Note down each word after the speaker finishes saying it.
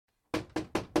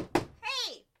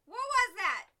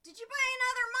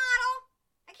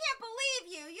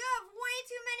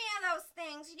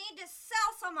to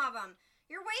sell some of them.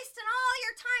 You're wasting all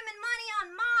your time and money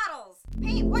on models.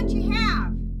 Paint what you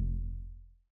have.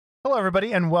 Hello,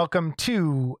 everybody, and welcome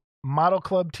to Model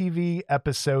Club TV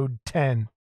episode 10.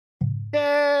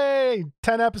 Yay!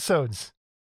 10 episodes.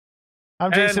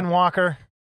 I'm Jason Walker.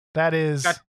 That is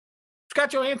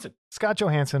Scott Johansson. Scott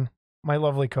Johansson, my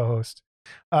lovely co-host.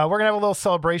 We're going to have a little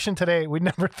celebration today. We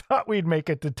never thought we'd make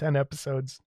it to 10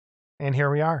 episodes, and here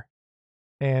we are.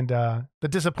 And the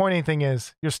disappointing thing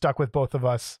is you're stuck with both of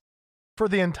us for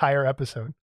the entire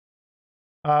episode.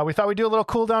 We thought we'd do a little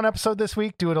cool down episode this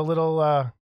week, do it a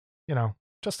little,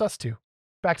 just us two.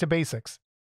 Back to basics.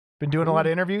 Been doing a lot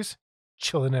of interviews,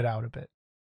 chilling it out a bit.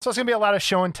 So it's going to be a lot of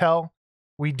show and tell.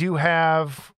 We do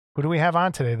have, who do we have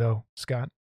on today though, Scott?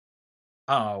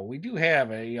 We do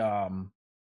have a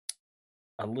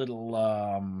little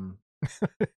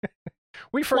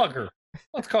plugger.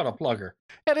 Let's call it a plugger.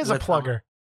 It is a plugger.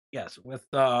 Yes, with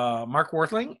Mark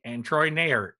Worthling and Troy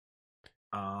Nayert.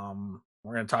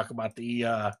 We're going to talk about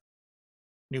the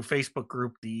new Facebook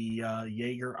group, the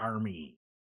Jaeger Army.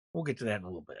 We'll get to that in a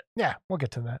little bit. Yeah, we'll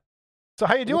get to that. So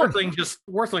how you doing?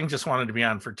 Worthling just wanted to be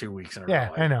on for 2 weeks in a row.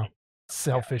 Yeah, I know.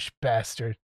 Selfish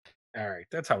bastard. All right,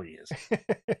 that's how he is.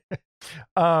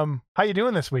 How you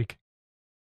doing this week?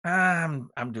 I'm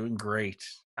doing great.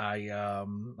 I've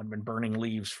been burning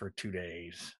leaves for 2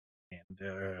 days, and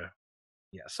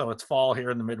so it's fall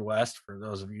here in the Midwest. For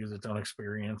those of you that don't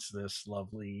experience this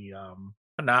lovely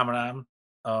phenomenon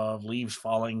of leaves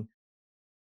falling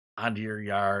onto your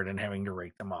yard and having to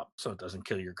rake them up so it doesn't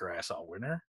kill your grass all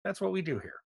winter. That's what we do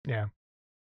here. Yeah,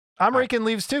 I'm raking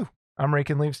leaves too.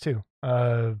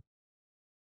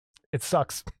 It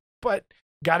sucks, but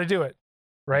got to do it,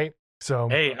 right? So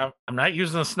hey, I'm not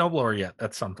using a snowblower yet.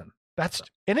 That's something.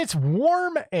 And it's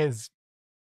warm as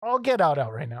I'll get out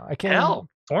right now. I can't. Hell,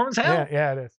 warm as hell.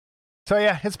 Yeah, it is. So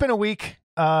yeah, it's been a week,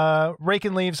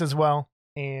 raking leaves as well,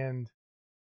 and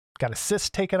got a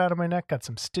cyst taken out of my neck. Got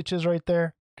some stitches right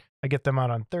there. I get them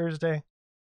out on Thursday.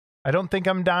 I don't think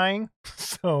I'm dying,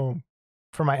 so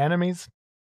for my enemies,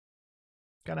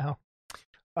 gotta help.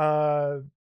 For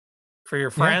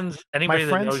your friends, anybody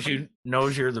that knows you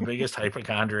knows you're the biggest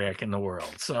hypochondriac in the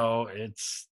world. So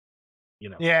it's,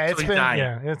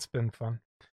 it's been fun.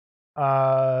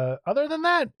 Other than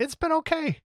that, it's been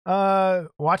okay. Did I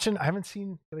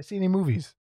see any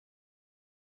movies?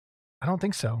 I don't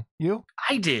think so. You?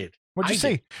 I did. What'd you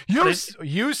see? You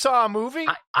saw a movie?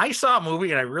 I saw a movie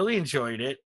and I really enjoyed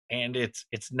it. And it's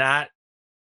not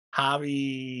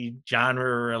hobby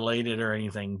genre related or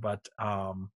anything, but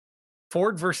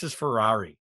Ford versus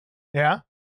Ferrari. Yeah.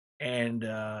 And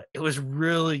it was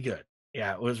really good.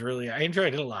 Yeah, it was really, I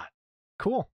enjoyed it a lot.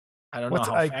 Cool. I don't know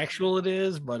how factual it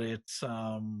is, but it's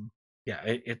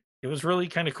it was really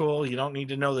kind of cool. You don't need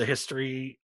to know the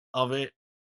history of it.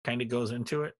 Kind of goes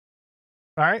into it.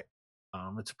 All right.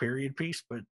 It's a period piece,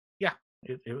 but yeah,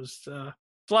 it was a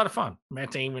lot of fun.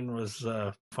 Matt Damon was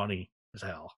funny as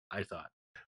hell, I thought.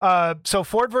 So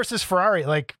Ford versus Ferrari,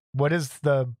 like, was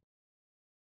there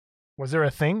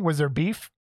a thing? Was there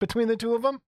beef between the two of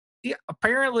them? Yeah,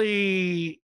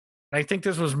 apparently, I think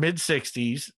this was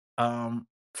mid-60s.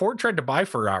 Ford tried to buy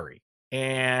Ferrari,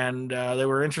 and they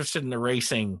were interested in the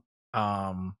racing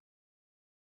that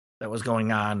was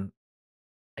going on.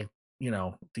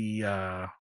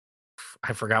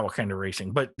 I forgot what kind of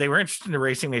racing, but they were interested in the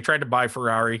racing. They tried to buy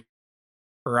Ferrari.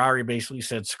 Ferrari basically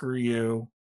said, screw you.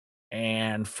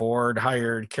 And Ford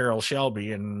hired Carroll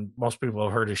Shelby, and most people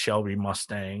have heard of Shelby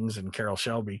Mustangs and Carroll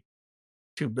Shelby,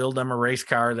 to build them a race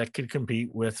car that could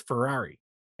compete with Ferrari.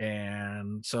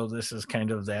 And so this is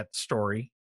kind of that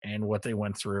story and what they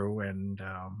went through. And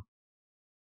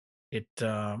it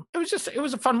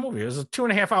was a fun movie. It was a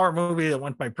 2.5 hour movie that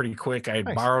went by pretty quick. I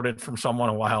borrowed it from someone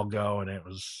a while ago, and it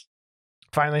was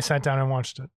finally sat down and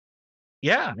watched it.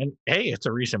 Yeah, and hey, it's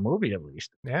a recent movie at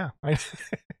least. Yeah.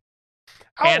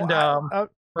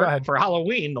 For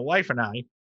Halloween, the wife and I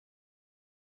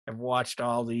have watched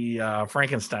all the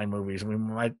Frankenstein movies. We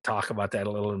might talk about that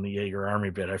a little in the Jaeger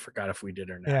Army bit. I forgot if we did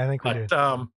or not. Yeah, I think we did.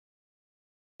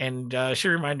 And she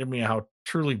reminded me how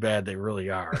truly bad they really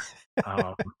are.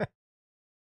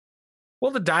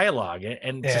 Well, the dialogue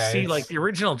and to see like the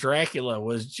original Dracula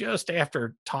was just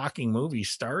after talking movies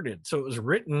started. So it was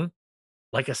written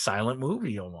like a silent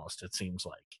movie almost, it seems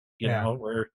like, you know,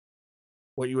 where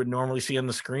what you would normally see on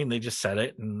the screen, they just said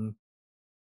it. And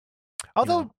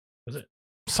although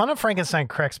Son of Frankenstein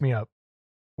cracks me up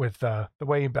with the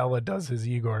way Bella does his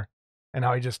Igor and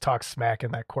how he just talks smack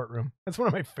in that courtroom. That's one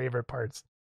of my favorite parts.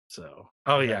 So,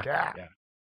 I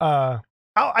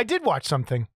did watch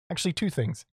something, actually 2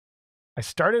 things. I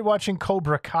started watching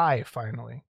Cobra Kai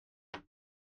finally.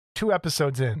 2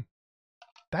 episodes in.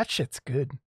 That shit's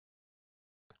good.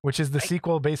 Which is the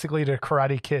sequel basically to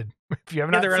Karate Kid. If you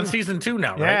have not they're on seen, season 2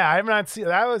 now, right? yeah, I have not seen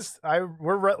that.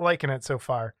 We're liking it so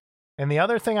far. And the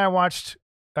other thing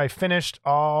I finished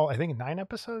all, I think 9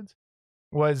 episodes,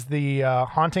 was the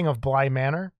Haunting of Bly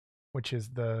Manor, which is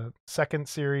the second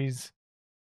series,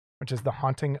 which is the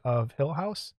Haunting of Hill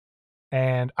House.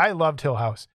 And I loved Hill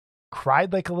House.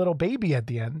 Cried like a little baby at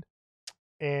the end.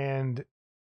 And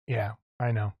yeah,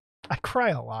 I know. I cry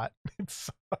a lot. It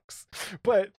sucks.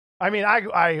 But I mean,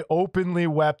 I openly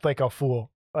wept like a fool.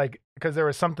 Like, because there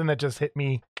was something that just hit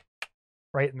me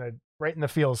right in the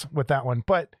feels with that one.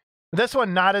 But this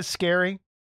one, not as scary,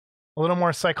 a little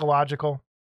more psychological,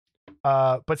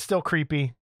 but still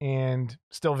creepy and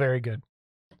still very good.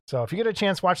 So if you get a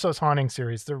chance, watch those Haunting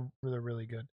series. They're really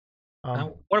good.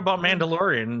 What about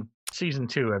Mandalorian season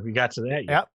 2? Have you got to that yet?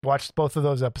 Yep, watched both of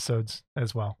those episodes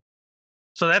as well.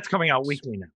 So that's coming out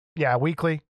weekly now. Yeah,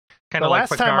 weekly. Kind The of like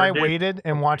last time I Picard did. waited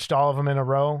and watched all of them in a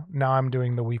row, now I'm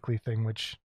doing the weekly thing,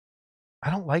 which I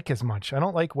don't like as much. I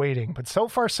don't like waiting, but so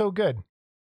far so good.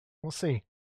 We'll see.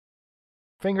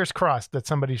 Fingers crossed that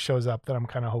somebody shows up that I'm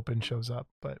kind of hoping shows up.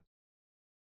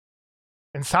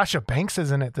 And Sasha Banks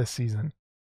is in it this season.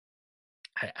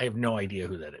 I have no idea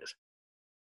who that is.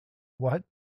 What?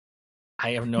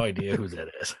 I have no idea who that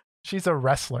is. She's a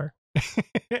wrestler.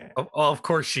 Of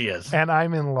course she is. And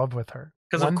I'm in love with her.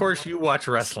 Because of course you watch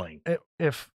wrestling.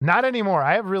 If not anymore,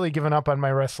 I have really given up on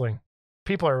my wrestling.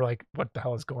 People are like, what the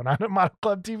hell is going on at Model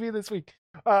Club TV this week?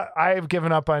 I've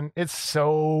given up on it's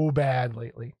so bad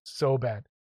lately. So bad.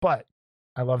 But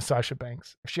I love Sasha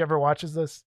Banks. If she ever watches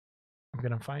this, I'm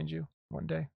going to find you one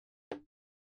day.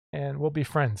 And we'll be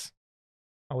friends.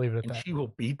 I'll leave it at that. She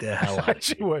will beat the hell out of you.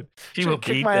 She would. She will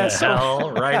beat the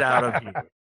hell right out of you.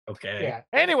 Okay. Yeah.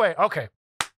 Anyway, okay.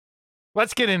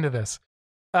 Let's get into this.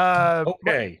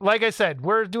 Okay. Like I said,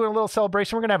 we're doing a little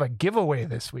celebration. We're going to have a giveaway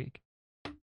this week.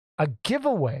 A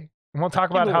giveaway. And we'll talk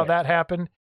about how that happened.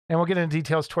 And we'll get into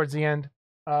details towards the end.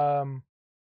 And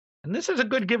this is a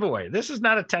good giveaway. This is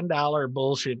not a $10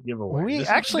 bullshit giveaway. This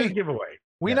is a good giveaway.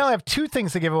 We now have 2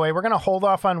 things to give away. We're going to hold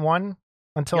off on one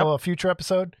until a future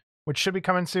episode, which should be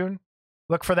coming soon.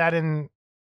 Look for that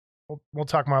we'll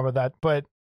talk more about that. But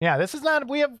yeah, this is not,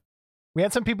 we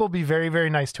had some people be very, very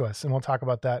nice to us, and we'll talk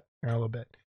about that in a little bit.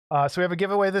 So we have a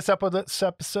giveaway this episode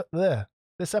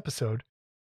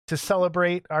to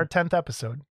celebrate our 10th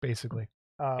episode, basically.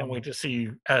 Can't wait to see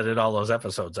you edit all those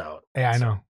episodes out. Yeah, I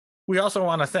know. We also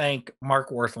want to thank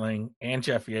Mark Worthling and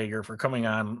Jeff Yeager for coming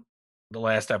on the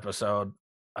last episode.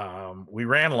 We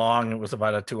ran long. It was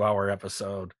about a 2-hour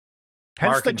episode.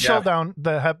 Hence Mark the chill down,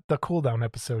 the cool down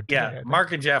episode. Yeah,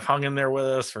 Mark and Jeff hung in there with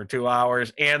us for 2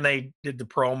 hours, and they did the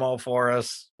promo for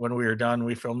us when we were done.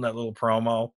 We filmed that little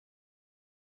promo.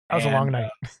 That was a long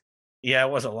night. Yeah, it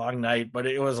was a long night, but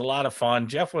it was a lot of fun.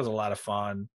 Jeff was a lot of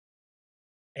fun,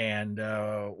 and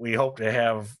we hope to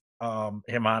have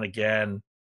him on again,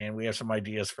 and we have some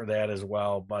ideas for that as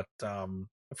well. But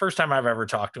the first time I've ever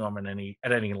talked to him at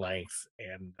any length,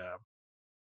 and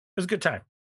it was a good time.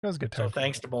 It was a good time. So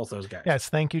thanks to both those guys. Yes,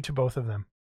 thank you to both of them.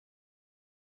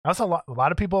 Also, a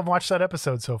lot of people have watched that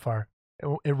episode so far.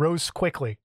 It rose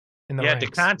quickly in the ranks.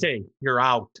 DeConte, you're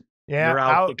out. Yeah, you're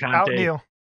out, DeConte. Out, Neil.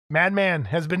 Madman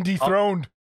has been dethroned.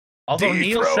 Although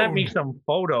Neil sent me some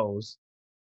photos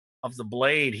of the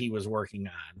blade he was working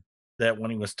on, that when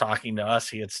he was talking to us,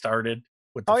 he had started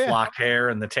with the flock hair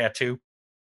and the tattoo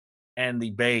and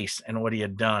the base and what he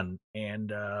had done.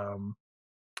 And I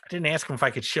didn't ask him if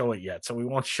I could show it yet, so we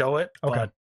won't show it. Okay.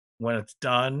 But when it's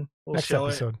done, we'll Next show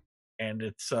episode. It. And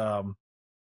it's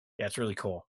it's really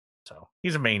cool. So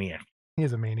he's a maniac. He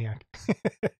is a maniac.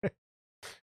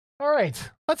 All right,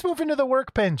 let's move into the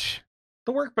workbench.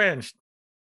 The workbench.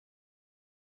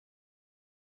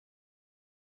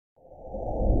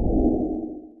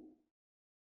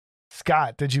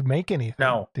 Scott, did you make anything?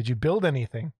 No. Did you build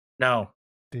anything? No.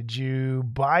 Did you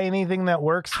buy anything that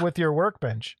works with your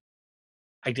workbench?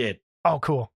 I did. Oh,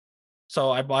 cool.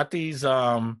 So I bought these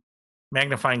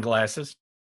magnifying glasses.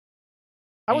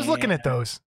 I was looking at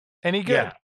those. Any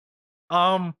good?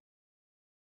 Yeah.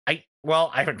 I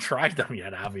haven't tried them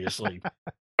yet, obviously.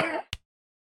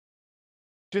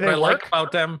 Do they what I work? like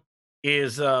about them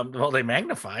is they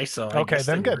magnify, so okay,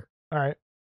 then good. Work. All right.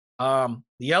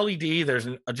 The LED, there's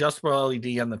an adjustable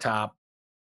LED on the top,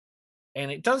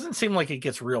 and it doesn't seem like it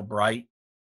gets real bright,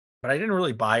 but I didn't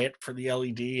really buy it for the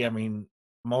LED. I mean,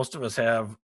 most of us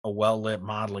have a well-lit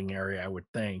modeling area, I would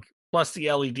think. Plus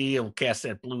the LED will cast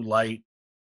that blue light.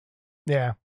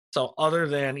 Yeah. So other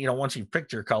than, once you've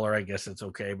picked your color, I guess it's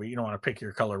okay, but you don't want to pick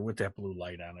your color with that blue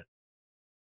light on it.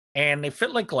 and they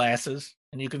fit like glasses.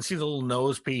 And you can see the little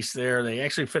nose piece there. They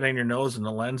actually fit on your nose, and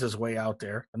the lens is way out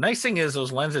there. The nice thing is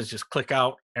those lenses just click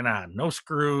out and on. No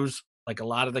screws, like a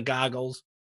lot of the goggles.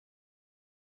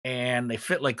 And they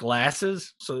fit like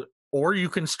glasses. So, or you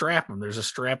can strap them. There's a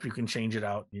strap, you can change it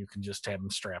out. You can just have them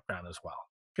strapped on as well.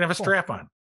 You can have a strap on.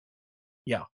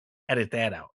 Yeah, edit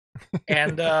that out.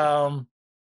 And No.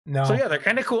 so yeah, they're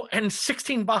kind of cool. And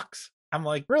 $16. I'm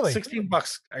like, Really?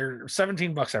 $16 or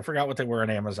 $17. I forgot what they were on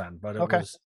Amazon, but it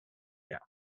was.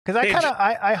 Because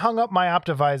I hung up my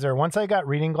Optivisor once I got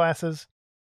reading glasses.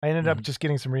 I ended up just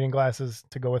getting some reading glasses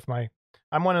to go with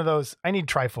I'm one of those. I need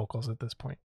trifocals at this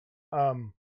point.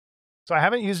 So I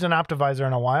haven't used an Optivisor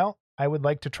in a while. I would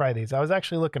like to try these. I was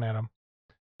actually looking at them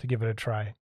to give it a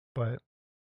try, but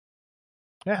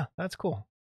yeah, that's cool.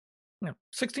 Yeah,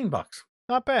 $16.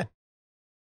 Not bad.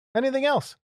 Anything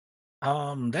else?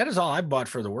 That is all I bought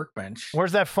for the workbench.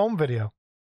 Where's that foam video?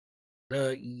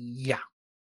 Yeah.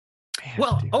 Man,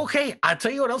 well, dude. okay. I'll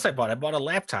tell you what else I bought. I bought a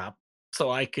laptop so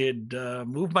I could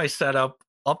move my setup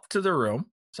up to the room.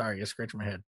 Sorry, I scratched my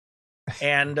head.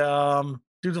 And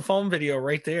do the foam video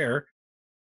right there.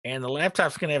 And the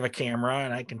laptop's going to have a camera,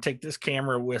 and I can take this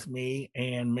camera with me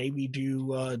and maybe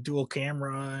do dual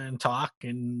camera and talk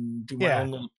and do my own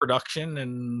little production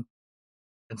and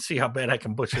see how bad I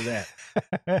can butcher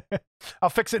that.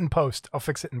 I'll fix it in post.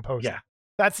 Yeah.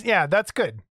 That's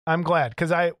good. I'm glad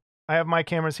because I have my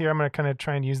cameras here. I'm going to kind of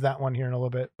try and use that one here in a little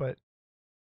bit, but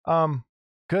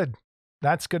good.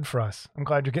 That's good for us. I'm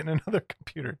glad you're getting another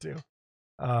computer too.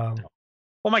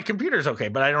 Well, my computer's okay,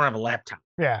 but I don't have a laptop.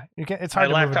 Yeah, you can. It's hard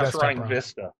my to move a laptop's desktop running around.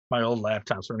 Vista. My old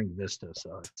laptop's running Vista,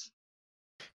 so it's.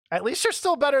 At least you're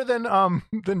still better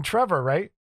than Trevor,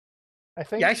 right? I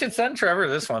think. Yeah, I should send Trevor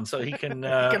this one so he can,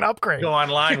 can upgrade. Go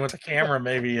online with the camera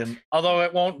maybe, and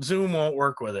although Zoom won't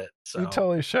work with it. So. You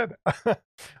totally should.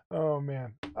 Oh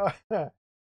man.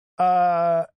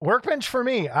 Workbench for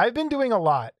me. I've been doing a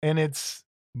lot, and it's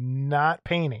not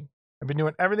painting. I've been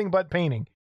doing everything but painting.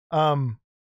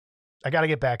 I got to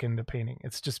get back into painting.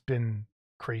 It's just been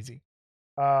crazy.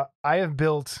 I have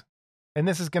built, and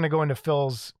this is going to go into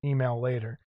Phil's email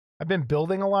later. I've been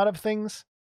building a lot of things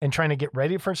and trying to get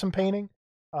ready for some painting.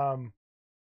 I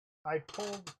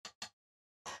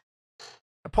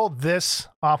pulled this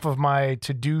off of my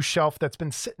to-do shelf that's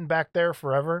been sitting back there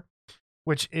forever,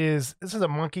 this is a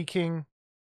Monkey King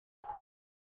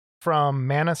from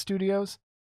Mana Studios.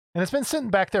 And it's been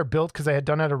sitting back there built because I had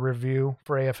done a review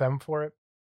for AFM for it.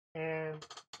 And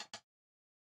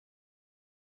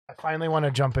I finally want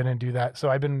to jump in and do that. So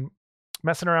I've been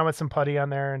messing around with some putty on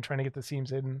there and trying to get the seams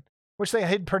hidden, which they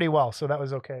hid pretty well. So that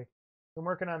was okay. I'm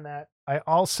working on that. I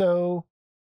also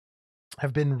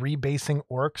have been rebasing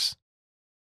orcs.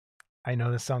 I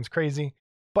know this sounds crazy,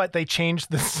 but they changed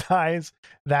the size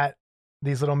that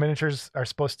these little miniatures are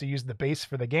supposed to use the base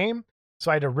for the game.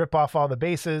 So I had to rip off all the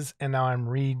bases, and now I'm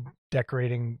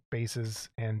redecorating bases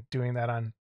and doing that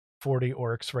on 40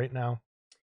 orcs right now.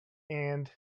 And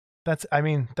that's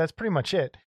pretty much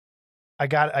it. I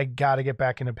got to get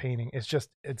back into painting.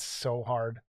 It's so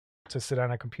hard to sit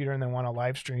on a computer and then want to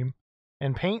live stream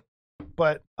and paint.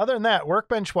 But other than that,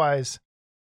 workbench wise,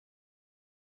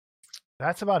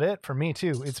 that's about it for me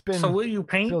too. It's been. So will you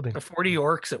paint building. the 40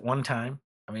 orcs at one time?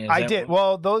 I mean, I did.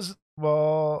 Or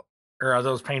are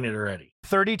those painted already?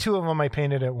 32 of them I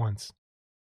painted at once.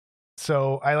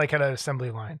 So I had an assembly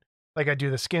line. I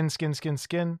do the skin, and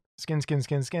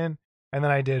then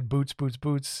I did boots,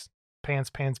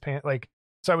 pants.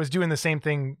 So I was doing the same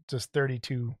thing just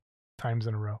 32 times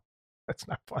in a row. That's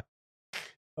not fun.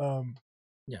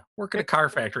 Yeah, work at a car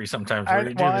factory sometimes where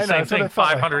you do the same thing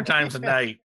 500 times a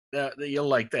night. You'll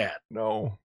like that.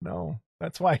 No,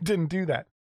 that's why I didn't do that.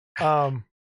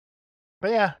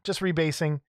 But yeah, just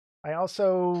rebasing. There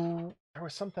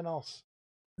was something else.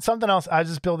 I was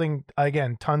just building,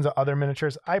 again, tons of other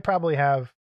miniatures. I probably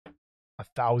have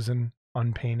 1,000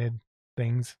 unpainted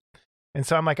things. And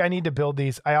so I'm I need to build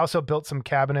these. I also built some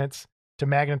cabinets to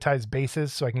magnetize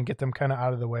bases so I can get them kind of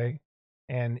out of the way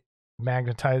and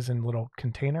magnetize in little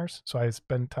containers. So I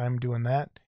spend time doing that,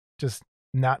 just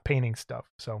not painting stuff.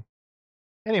 So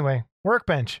anyway,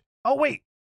 workbench. Oh, wait.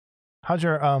 How's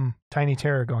your Tiny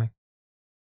Terror going?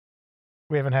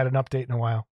 We haven't had an update in a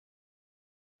while.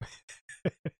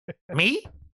 Me?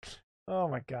 Oh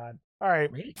my God. All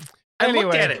right. Me? I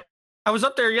looked at it. I was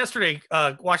up there yesterday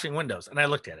washing windows and I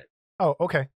looked at it. Oh,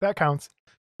 okay. That counts.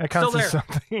 That counts as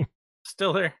something.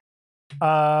 Still there.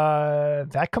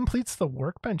 That completes the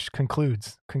workbench.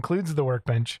 Concludes the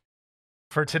workbench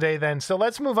for today then. So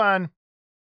let's move on.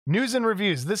 News and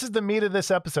reviews. This is the meat of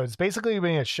this episode. It's basically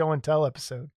being a show and tell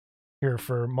episode here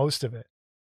for most of it.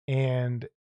 And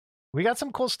we got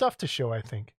some cool stuff to show, I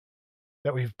think,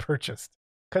 that we've purchased.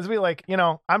 Because we like, you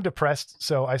know, I'm depressed,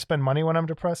 so I spend money when I'm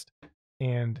depressed.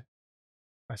 And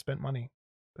I spent money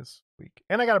this week.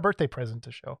 And I got a birthday present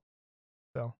to show.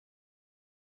 So,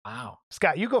 Wow.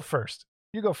 Scott, you go first.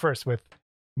 You go first with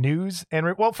news.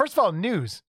 And, well, first of all,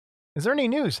 news. Is there any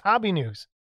news? Hobby news?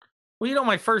 Well, you know,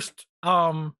 my first,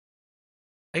 I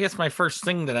guess my first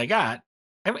thing that I got,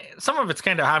 I mean, some of it's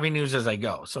kind of hobby news as I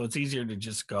go. So it's easier to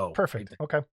just go. Perfect.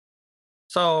 Okay.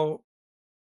 So,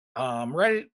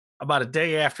 right about a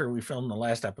day after we filmed the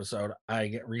last episode,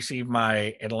 I received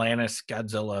my Atlantis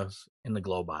Godzillas in the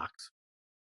glow box.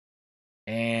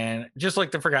 And just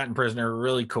like the Forgotten Prisoner,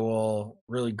 really cool,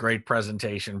 really great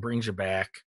presentation, brings you back.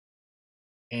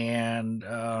 And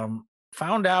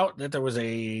found out that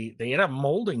they had a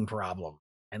molding problem,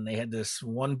 and they had this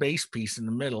one base piece in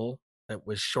the middle that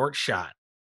was short shot.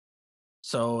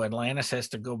 So Atlantis has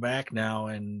to go back now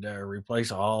and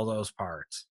replace all those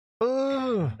parts.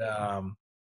 Ooh. And,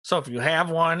 so if you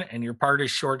have one and your part is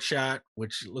short shot,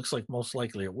 which looks like most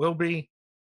likely it will be,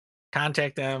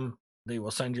 contact them. They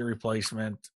will send you a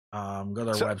replacement. Go to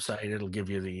their website. It'll give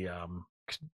you the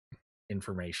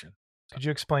information. Could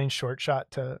you explain short shot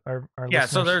to our yeah,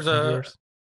 listeners? So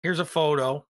here's a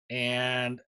photo,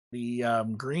 and the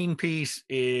green piece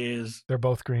is... They're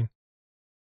both green.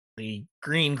 The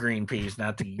green piece,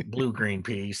 not the blue-green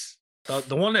piece.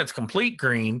 The one that's complete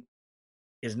green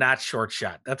is not short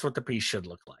shot. That's what the piece should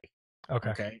look like.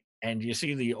 Okay. And you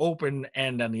see the open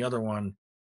end on the other one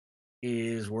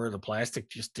is where the plastic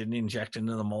just didn't inject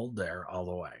into the mold there all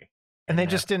the way. And they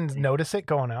just didn't notice it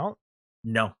going out?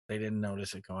 No, they didn't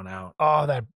notice it going out. Oh,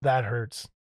 that hurts.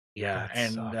 Yeah. That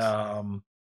and sucks.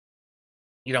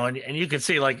 you know, and you could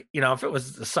see, like, you know, if it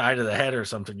was the side of the head or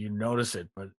something, you'd notice it.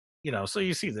 But, you know, so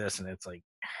you see this and it's like,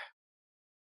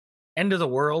 end of the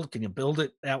world. Can you build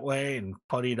it that way and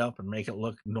putty it up and make it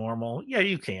look normal? Yeah,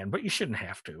 you can, but you shouldn't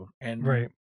have to. And right.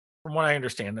 From what I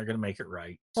understand, they're going to make it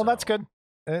right. Well, that's good.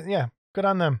 Yeah, good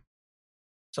on them.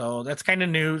 So that's kind of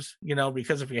news, you know,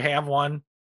 because if you have one,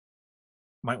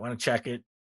 might want to check it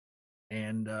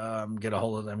and get a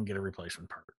hold of them and get a replacement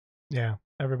part. Yeah,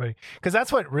 everybody. Because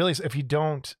that's what really, if you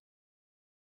don't,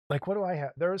 like, what do I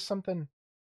have? There was something.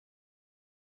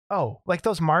 Oh, like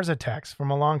those Mars attacks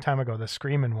from a long time ago, the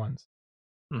screaming ones.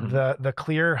 Mm-hmm. The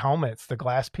clear helmets, the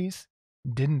glass piece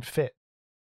didn't fit.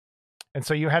 And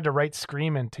so you had to write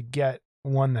screaming to get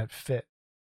one that fit.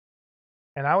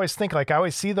 And I always think, like, I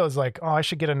always see those like, oh, I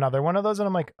should get another one of those. And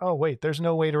I'm like, oh, wait, there's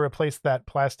no way to replace that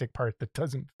plastic part that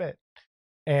doesn't fit.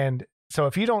 And so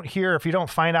if you don't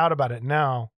find out about it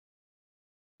now,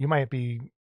 you might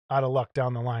be out of luck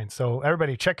down the line. So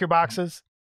everybody check your boxes.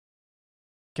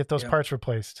 Get those parts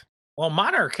replaced. Well,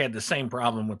 Monarch had the same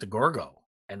problem with the Gorgo.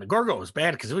 And the Gorgo was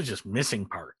bad because it was just missing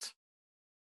parts.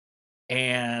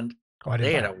 And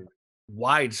they had a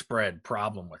widespread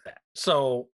problem with that.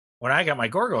 So when I got my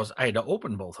Gorgos, I had to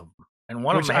open both of them. And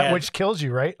one of them had... Which kills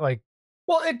you, right? Like,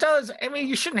 well, it does. I mean,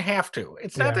 you shouldn't have to.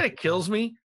 It's not that it kills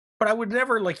me, but I would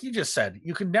never, like you just said,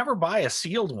 you could never buy a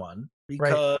sealed one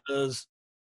because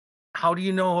how do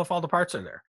you know if all the parts are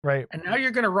there? Right. And now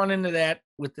you're going to run into that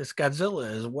with this Godzilla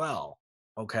as well.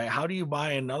 Okay. How do you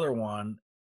buy another one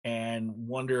and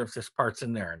wonder if this part's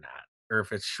in there or not, or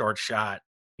if it's short shot,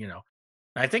 you know?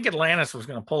 I think Atlantis was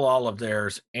going to pull all of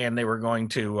theirs and they were going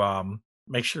to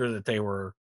make sure that they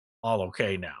were all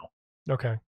okay now.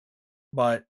 Okay.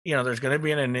 But, you know, there's going to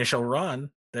be an initial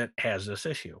run that has this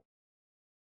issue.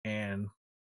 And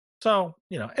so,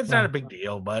 you know, it's not a big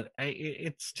deal, but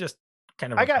it's just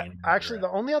kind of the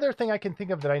only other thing I can think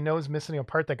of that I know is missing a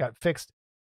part that got fixed,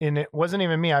 and it wasn't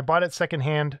even me. I bought it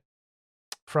secondhand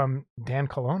from Dan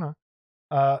Colonna,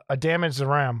 a damaged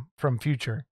RAM from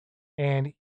Future.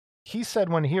 And he said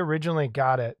when he originally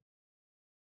got it,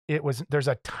 there's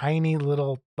a tiny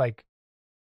little like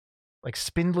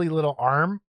spindly little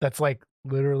arm that's like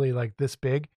literally like this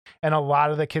big. And a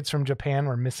lot of the kids from Japan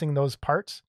were missing those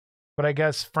parts. But I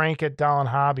guess Frank at Dallin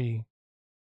Hobby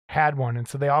had one. And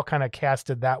so they all kind of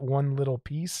casted that one little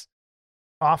piece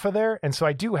off of there. And so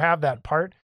I do have that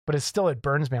part, but it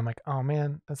burns me. I'm like, oh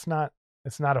man, it's not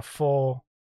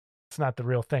the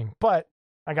real thing, but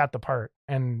I got the part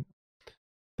and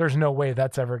there's no way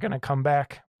that's ever going to come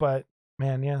back. But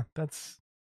man, yeah, that's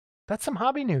some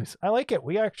hobby news. I like it.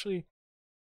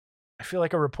 I feel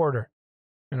like a reporter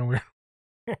in a weird.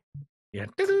 Yeah.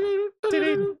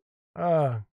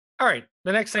 All right.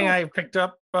 The next thing I picked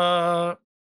up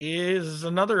is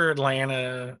another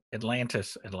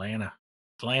Atlantis glow in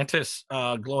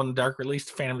the dark release,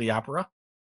 Phantom of the Opera.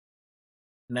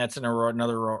 And that's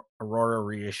another Aurora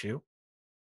reissue.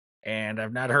 And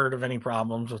I've not heard of any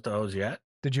problems with those yet.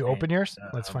 Did you open yours?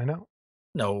 Let's um, find out.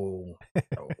 No.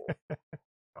 No.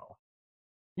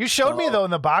 You showed me So- though,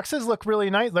 and the boxes look really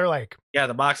nice. They're like Yeah,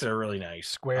 the boxes are really nice.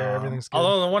 square. Everything's good.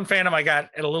 Although the one Phantom I got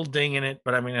had a little ding in it,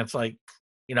 but I mean, it's like,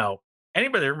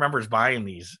 anybody that remembers buying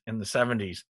these in the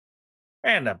 70s,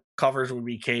 and the covers would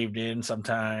be caved in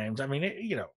sometimes. I mean,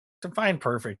 to find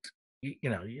perfect,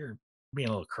 you're being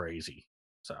a little crazy.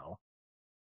 So,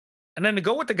 and then to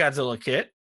go with the Godzilla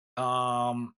kit,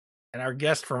 and our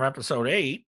guest from episode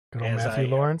 8, Good old as Matthew I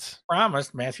Lawrence.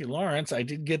 promised, Matthew Lawrence, I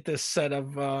did get this set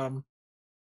of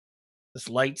this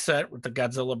light set with the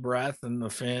Godzilla breath and the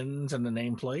fins and the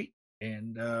nameplate,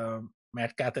 and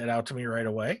Matt got that out to me right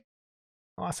away.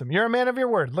 Awesome. You're a man of your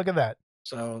word. Look at that.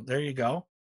 So there you go.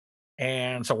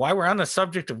 And so while we're on the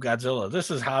subject of Godzilla,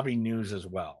 this is hobby news as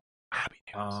well. Hobby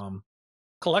news.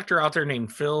 Collector out there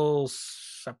named Phil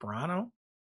Separano,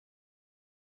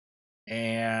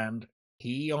 and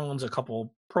he owns a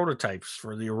couple prototypes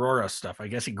for the Aurora stuff. I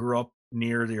guess he grew up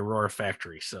near the Aurora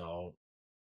factory,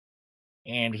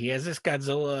 and he has this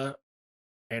Godzilla,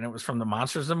 and it was from the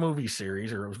Monsters the Movie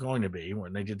series, or it was going to be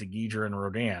when they did the Ghidorah and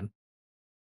Rodan.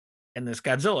 And this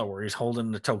Godzilla where he's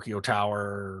holding the Tokyo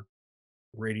Tower,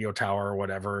 radio tower, or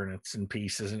whatever, and it's in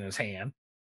pieces in his hand.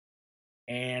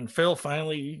 And Phil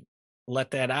finally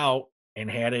let that out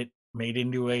and had it made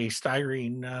into a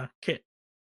styrene kit.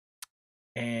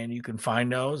 And you can find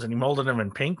those, and he molded them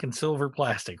in pink and silver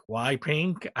plastic. Why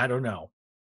pink? I don't know.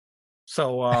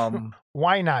 So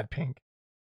Why not pink?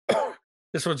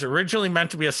 this was originally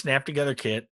meant to be a snap together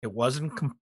kit. It wasn't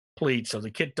complete, so the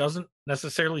kit doesn't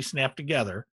necessarily snap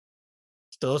together.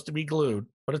 Still has to be glued,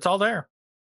 but it's all there.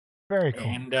 Very cool.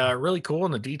 And really cool.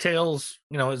 And the details,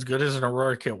 as good as an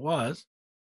Aurora kit was.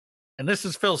 And this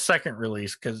is Phil's second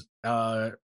release, because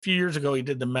a few years ago he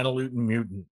did the Metaluton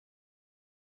Mutant.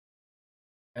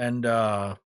 And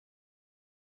that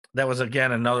was,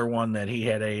 again, another one that he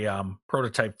had a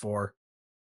prototype for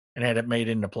and had it made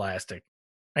into plastic.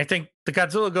 I think the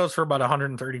Godzilla goes for about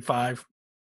 135.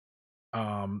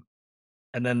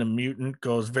 And then the Mutant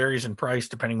varies in price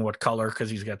depending on what color, because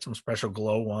he's got some special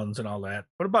glow ones and all that.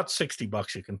 But about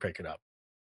 $60 you can pick it up.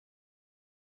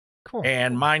 Cool.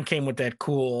 And mine came with that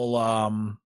cool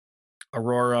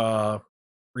Aurora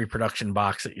reproduction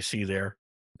box that you see there.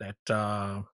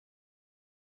 That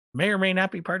may or may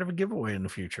not be part of a giveaway in the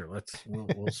future.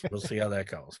 We'll see how that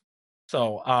goes.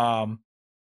 So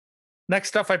next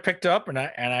stuff I picked up, and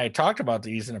I talked about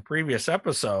these in a previous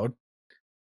episode,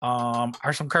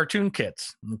 are some cartoon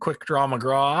kits. Quick Draw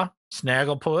McGraw,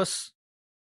 Snagglepuss,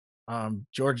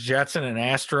 George Jetson and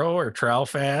Astro or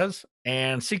Tralfaz,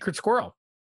 and Secret Squirrel.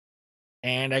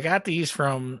 And I got these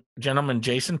from gentleman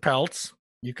Jason Peltz.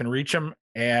 You can reach him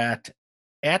at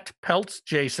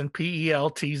PeltzJason,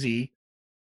 PELTZ,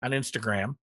 on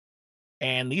Instagram.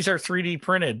 And these are 3D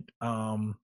printed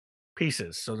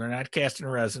pieces. So they're not cast in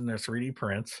resin, they're 3D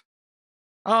prints.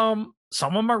 Some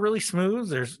of them are really smooth.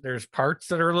 There's parts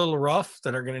that are a little rough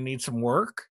that are going to need some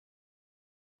work.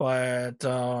 But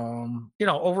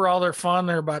overall they're fun.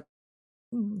 They're about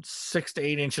 6 to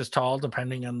 8 inches tall,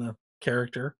 depending on the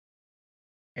character.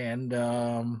 And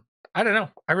I don't know.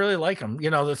 I really like them. The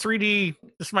 3D.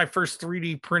 This is my first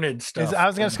 3D printed stuff. I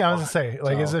was gonna say,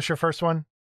 like, is this your first one?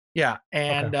 Yeah,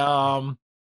 and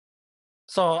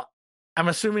so I'm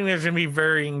assuming there's gonna be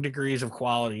varying degrees of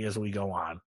quality as we go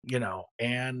on.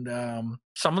 And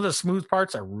some of the smooth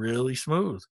parts are really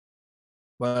smooth,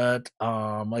 but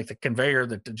like the conveyor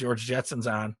that the George Jetson's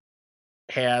on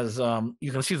has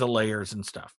you can see the layers and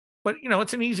stuff. But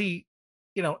it's an easy,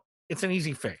 it's an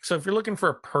easy fix. So if you're looking for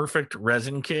a perfect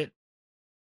resin kit,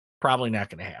 probably not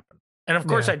going to happen. And of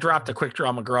course, I dropped the Quick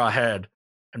Draw McGraw head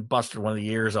and busted one of the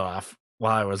ears off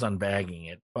while I was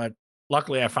unbagging it. But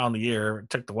luckily, I found the ear. It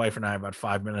took the wife and I about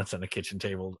 5 minutes on the kitchen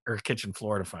table or kitchen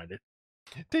floor to find it.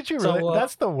 Did you really?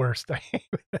 That's the worst.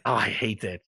 I hate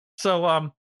that. So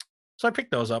I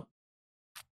picked those up,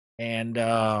 and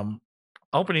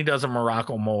hoping he does a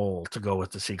Morocco mole to go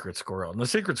with the Secret Squirrel. And the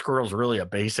Secret Squirrel is really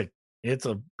it's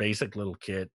a basic little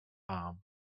kit.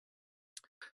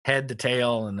 Head to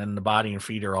tail, and then the body and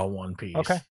feet are all one piece.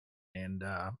 Okay. And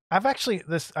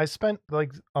I spent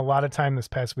like a lot of time this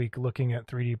past week looking at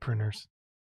 3D printers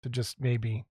to just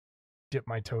maybe dip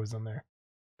my toes in there.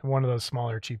 To one of those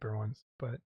smaller, cheaper ones.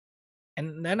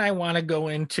 And then I want to go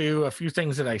into a few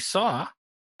things that I saw.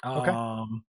 Okay.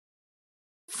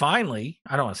 Finally,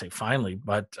 I don't want to say finally,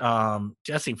 but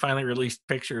Jesse finally released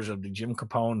pictures of the Jim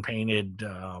Capone painted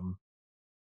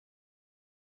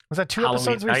was that 2 Halloween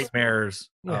episodes? Nightmares.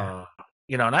 Yeah.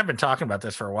 And I've been talking about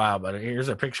this for a while, but here's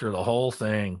a picture of the whole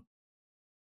thing.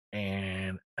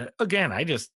 And again, I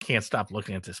just can't stop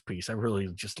looking at this piece. I really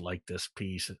just like this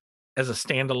piece as a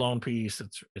standalone piece.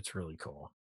 It's really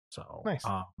cool. So, Nice.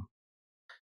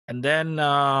 and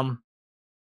then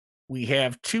we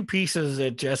have two pieces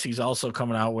that Jesse's also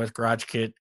coming out with, Garage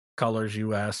Kit Colors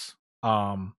US,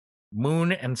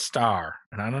 Moon and Star,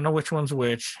 and I don't know which one's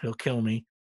which. He'll kill me.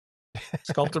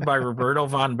 Sculpted by Roberto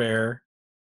Von Bear.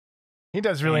 He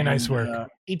does really nice work.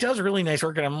 He does really nice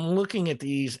work, and I'm looking at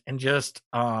these and just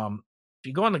if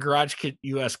you go on the Garage Kit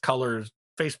US Colors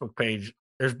Facebook page,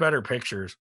 there's better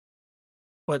pictures.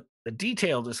 But the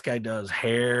detail this guy does,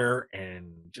 hair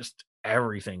and just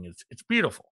everything, it's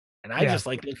beautiful. And I just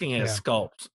like looking at his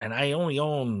sculpts. And I only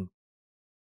own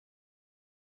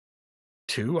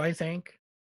 2, I think.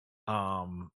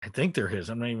 I think they're his.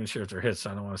 I'm not even sure if they're his,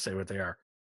 so I don't want to say what they are.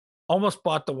 Almost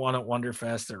bought the one at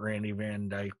Wonderfest that Randy Van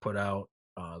Dyke put out,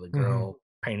 the girl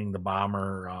painting the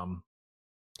bomber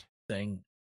thing.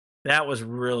 That was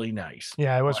really nice.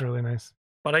 Yeah, it was really nice.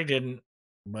 But I didn't.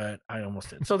 But I almost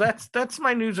did. So that's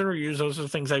my news and reviews. Those are the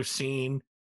things I've seen.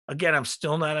 Again, I'm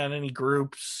still not on any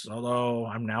groups, although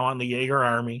I'm now on the Jaeger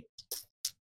Army.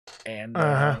 And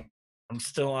I'm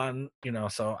still on,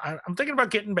 so I'm thinking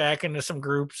about getting back into some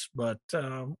groups, but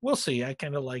we'll see. I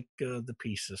kind of like the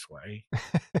piece this way.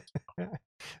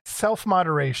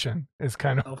 Self-moderation is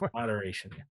kind of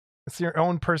self-moderation. It's your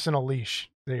own personal leash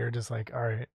that you're just like, all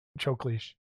right, choke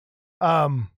leash.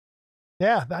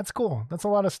 Yeah, that's cool. That's a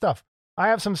lot of stuff. I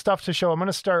have some stuff to show. I'm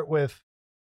going to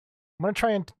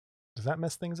try and, does that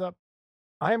mess things up?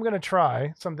 I am going to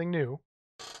try something new.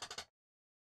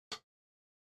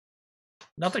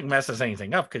 Nothing messes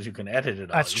anything up because you can edit it.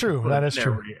 That's true. That is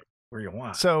true. Where you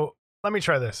want. So let me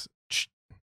try this.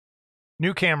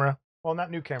 New camera. Well, not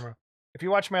new camera. If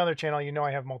you watch my other channel, you know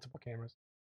I have multiple cameras.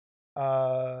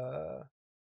 Let's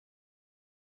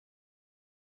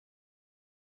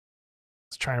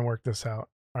try and work this out.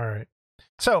 All right.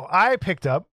 So I picked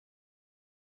up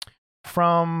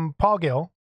from Paul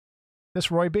Gill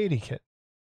this Roy Beatty kit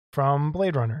from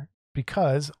Blade Runner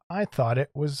because I thought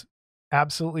it was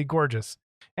absolutely gorgeous.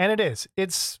 And it is.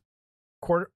 It's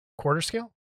quarter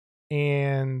scale.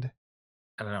 And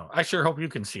I don't know. I sure hope you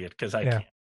can see it because I can't.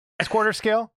 It's quarter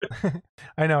scale.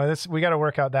 I know we got to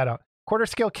work that out. Quarter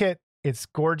scale kit. It's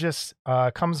gorgeous.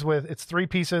 It's 3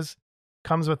 pieces,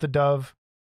 comes with the dove,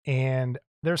 and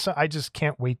I just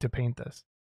can't wait to paint this.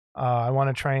 I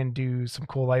want to try and do some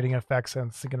cool lighting effects. I'm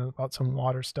thinking about some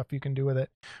water stuff you can do with it.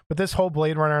 But this whole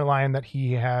Blade Runner line that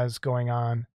he has going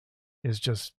on is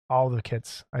just all the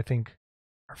kits, I think,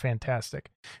 are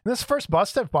fantastic. And this is the first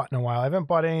bust I've bought in a while. I haven't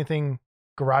bought anything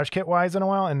Garage Kit wise in a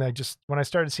while. And when I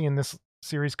started seeing this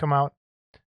series come out,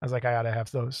 I was like, I gotta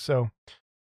have those. So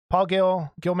Paul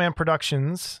Gill, Gillman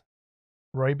Productions,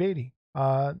 Roy Beatty.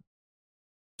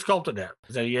 Sculpted that.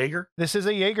 Is that a Jaeger? This is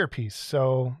a Jaeger piece.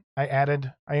 So I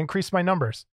increased my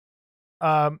numbers.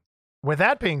 With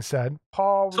that being said,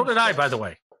 Paul. So did I, by the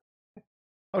way.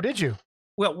 Oh, did you?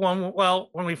 Well,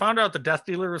 when we found out the Death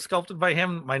Dealer was sculpted by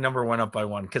him, my number went up by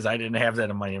 1 because I didn't have that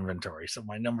in my inventory. So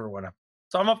my number went up.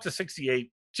 So I'm up to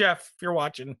 68. Jeff, if you're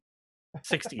watching,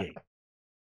 68.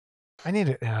 I need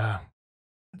it.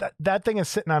 That thing is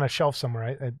sitting on a shelf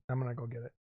somewhere. I'm going to go get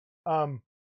it.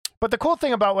 But the cool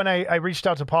thing about when I reached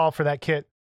out to Paul for that kit,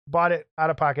 bought it out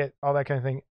of pocket, all that kind of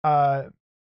thing.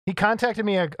 He contacted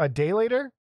me a day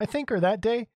later, I think, or that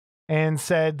day, and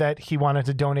said that he wanted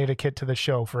to donate a kit to the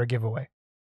show for a giveaway.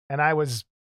 And I was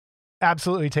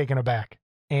absolutely taken aback.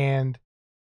 And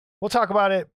we'll talk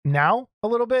about it now a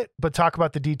little bit, but talk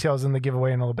about the details in the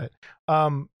giveaway in a little bit.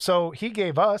 So he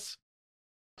gave us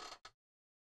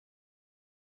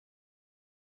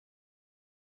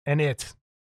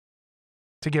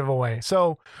to give away.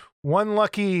 So one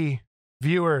lucky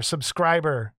viewer,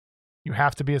 subscriber, you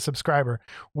have to be a subscriber,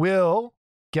 will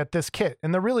get this kit.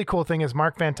 And the really cool thing is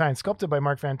Mark Van Tine, sculpted by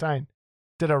Mark Van Tine,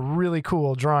 did a really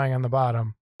cool drawing on the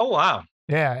bottom. Oh, wow.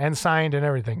 Yeah, and signed and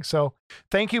everything. So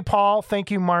thank you, Paul. Thank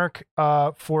you, Mark,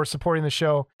 for supporting the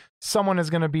show. Someone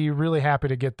is going to be really happy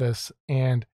to get this.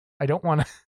 And I don't want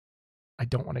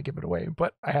to give it away,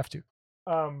 but I have to.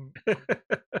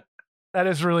 That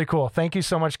is really cool. Thank you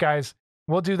so much, guys.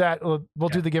 We'll do that. We'll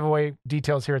do the giveaway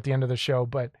details here at the end of the show,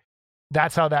 but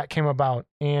that's how that came about.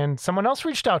 And someone else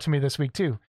reached out to me this week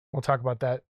too. We'll talk about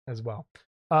that as well.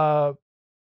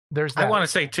 There's that. I want to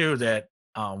say too that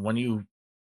when you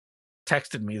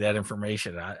texted me that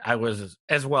information, I was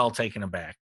as well taken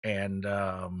aback. And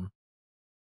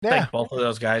thank both of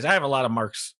those guys. I have a lot of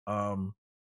Mark's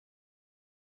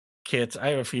kits. I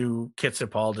have a few kits that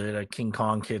Paul did, a King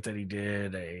Kong kit that he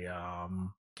did, a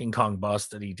King Kong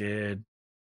bust that he did.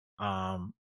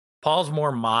 Paul's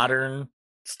more modern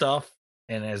stuff,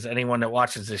 and as anyone that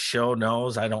watches this show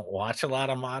knows, I don't watch a lot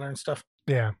of modern stuff.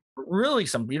 Yeah. Really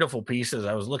some beautiful pieces.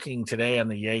 I was looking today on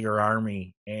the Jaeger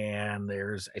Army, and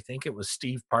I think it was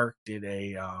Steve Park did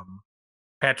a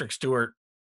Patrick Stewart,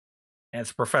 and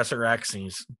it's Professor X, and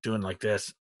he's doing like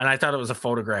this. And I thought it was a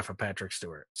photograph of Patrick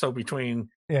Stewart. So between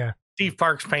Steve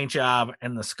Park's paint job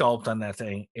and the sculpt on that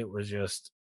thing, it was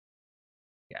just,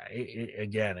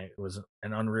 it was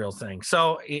an unreal thing.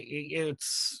 So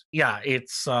it's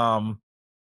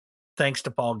thanks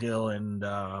to Paul Gill and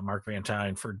Mark Van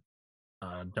Tine for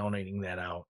donating that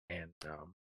out. And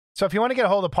so if you want to get a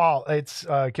hold of Paul, it's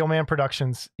Gilman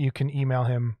Productions. You can email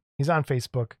him. He's on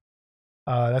Facebook.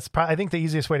 That's probably, I think the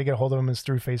easiest way to get a hold of him is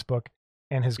through Facebook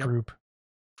and his group.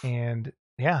 And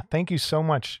yeah, thank you so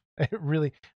much. It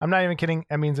really, I'm not even kidding.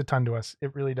 It means a ton to us.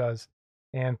 It really does.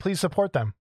 And please support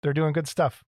them. They're doing good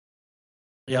stuff.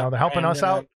 Yeah, they're helping us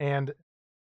out. And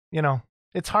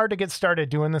it's hard to get started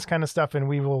doing this kind of stuff. And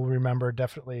we will remember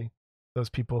definitely those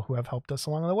people who have helped us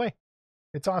along the way.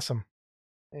 It's awesome.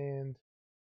 And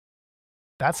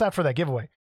that's that for that giveaway.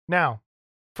 Now,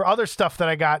 for other stuff that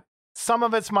I got, some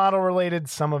of it's model related,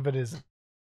 some of it isn't.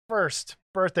 First,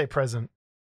 birthday present.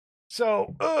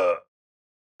 So,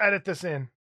 edit this in.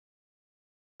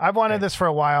 I've wanted this for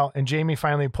a while, and Jamie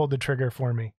finally pulled the trigger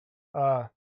for me. Do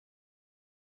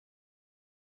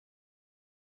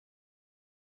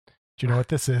you know what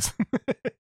this is?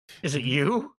 Is it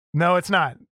you? No, it's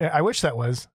not. I wish that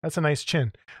was. That's a nice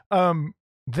chin.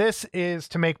 This is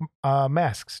to make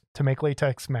masks, to make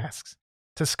latex masks,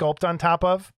 to sculpt on top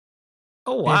of.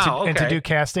 Oh, wow. And to do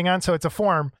casting on. So it's a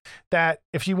form that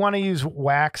if you want to use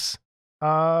wax,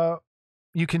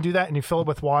 you can do that, and you fill it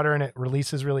with water and it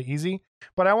releases really easy.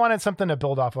 But I wanted something to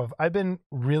build off of. I've been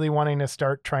really wanting to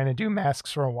start trying to do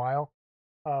masks for a while.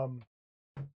 What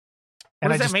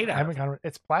is that made out of?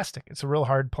 It's plastic. It's a real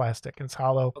hard plastic. It's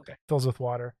hollow. Okay. Fills with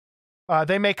water.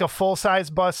 They make a full-size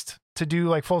bust to do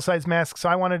like full-size masks. So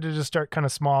I wanted to just start kind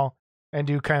of small and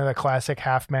do kind of the classic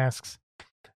half masks.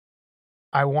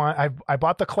 I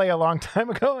bought the clay a long time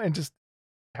ago and just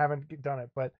haven't done it,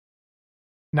 but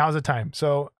now's the time.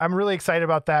 So I'm really excited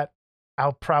about that.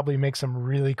 I'll probably make some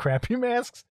really crappy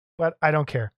masks, but I don't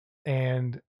care.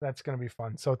 And that's going to be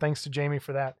fun. So thanks to Jamie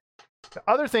for that. The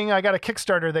other thing, I got a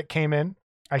Kickstarter that came in.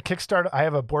 I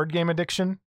have a board game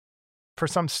addiction for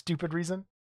some stupid reason.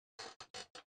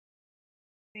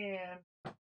 And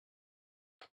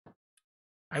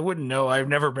I wouldn't know. I've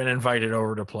never been invited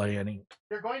over to play any.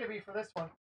 You're going to be for this one.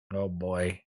 Oh,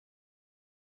 boy.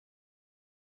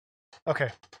 Okay.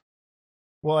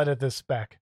 We'll edit this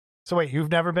back. So wait,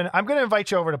 you've never been... I'm going to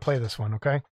invite you over to play this one,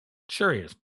 okay? Sure he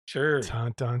is. Sure.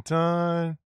 Dun, dun,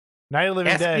 dun. Night of the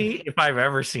Living Dead. Ask me if I've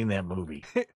ever seen that movie.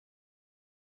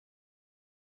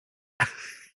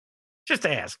 Just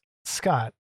ask.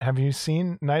 Scott, have you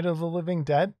seen Night of the Living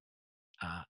Dead?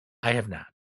 I have not.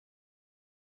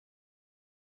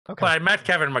 Okay. But I met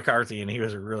Kevin McCarthy, and he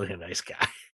was a really nice guy.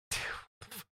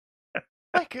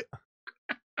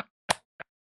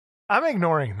 I'm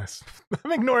ignoring this.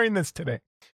 I'm ignoring this today.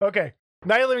 Okay.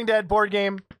 Night of the Living Dead board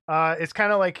game. It's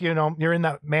kind of like, you're in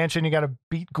that mansion. You got to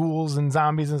beat ghouls and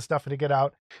zombies and stuff to get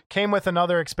out. Came with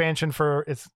another expansion for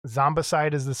it's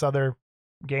Zombicide is this other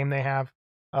game they have.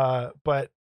 But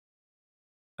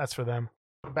that's for them.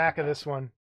 The back of this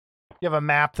one, you have a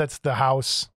map that's the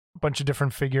house, a bunch of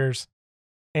different figures.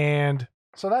 And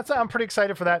so I'm pretty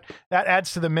excited for that. That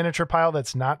adds to the miniature pile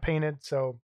that's not painted.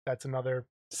 So that's another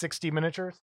 60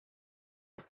 miniatures.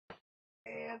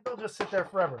 And they'll just sit there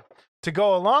forever. To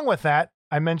go along with that,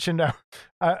 I mentioned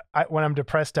when I'm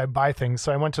depressed, I buy things.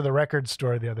 So I went to the record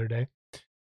store the other day,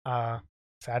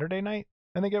 Saturday night,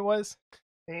 I think it was.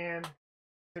 And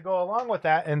to go along with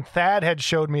that, and Thad had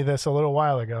showed me this a little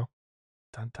while ago.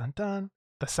 Dun, dun, dun.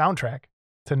 The soundtrack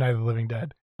to Night of the Living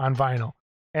Dead on vinyl.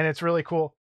 And it's really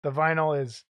cool. The vinyl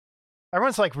is,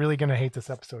 everyone's like really going to hate this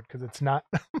episode because it's not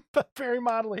very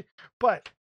modelly. But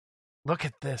look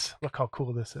at this. Look how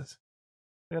cool this is.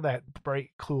 Look at that bright,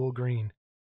 cool green.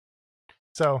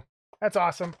 So that's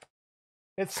awesome.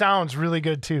 It sounds really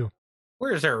good too.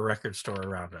 Where is there a record store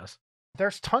around us?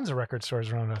 There's tons of record stores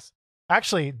around us.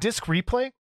 Actually, Disc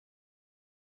Replay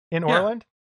in Orland,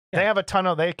 they have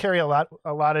they carry a lot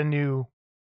of new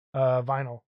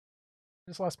vinyl. I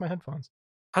just lost my headphones.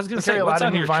 I was going to say a lot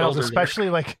of new vinyls,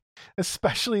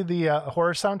 especially the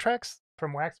horror soundtracks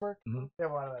from Waxwork. Mm-hmm. They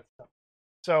have a lot of that stuff.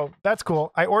 So that's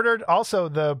cool. I ordered also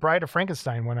the Bride of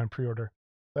Frankenstein went on pre-order.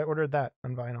 I ordered that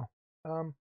on vinyl.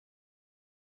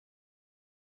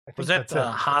 Was that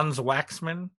Hans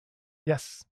Waxman?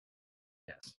 Yes.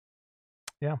 Yes.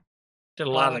 Yeah. Did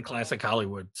a lot of the classic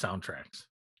Hollywood soundtracks.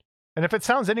 And if it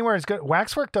sounds anywhere as good,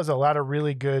 Waxwork does a lot of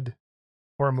really good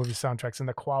horror movie soundtracks, and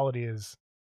the quality is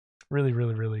really,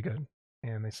 really, really good,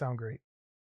 and they sound great.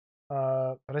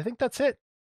 But I think that's it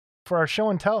for our show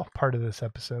and tell part of this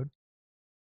episode.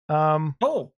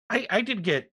 I did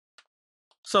get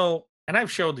so, and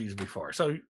I've showed these before.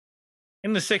 So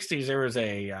in the 60s, there was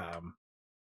a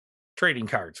trading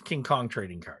cards, King Kong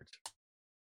trading cards,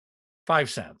 5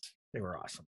 cents. They were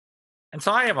awesome. And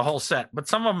so I have a whole set, but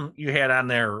some of them you had on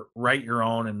there, write your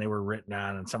own, and they were written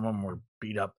on, and some of them were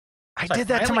beat up. I did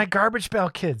that to my Garbage Pail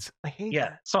Kids. I hate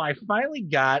that. So I finally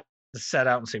got the set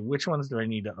out and say, which ones do I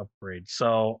need to upgrade?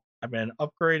 So I've been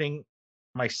upgrading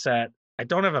my set. I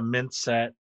don't have a mint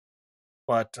set,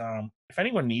 but if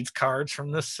anyone needs cards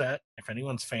from this set, if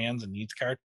anyone's fans and needs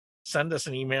cards, send us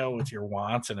an email with your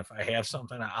wants, and if I have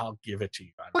something, I'll give it to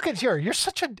you. Look at you. You're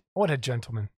such what a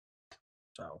gentleman.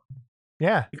 So,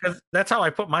 yeah. Because that's how I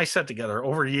put my set together.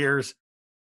 Over years,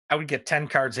 I would get 10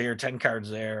 cards here, 10 cards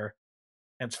there.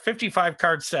 And it's a 55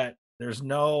 card set. There's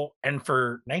no, and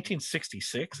for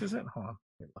 1966, is it? Hold on.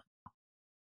 I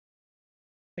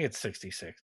think it's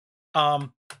 66. And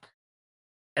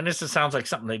this just sounds like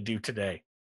something they do today.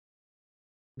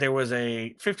 There was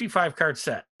a 55 card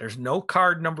set. There's no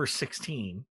card number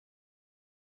 16,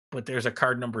 but there's a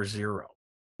card number 0.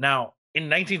 Now, in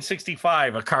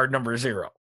 1965, a card number 0.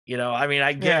 You know, I mean,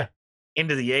 I get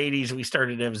into the 80s, we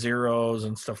started to have zeros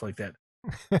and stuff like that.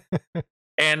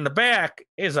 And the back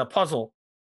is a puzzle.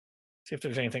 See if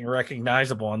there's anything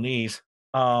recognizable on these.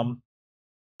 But,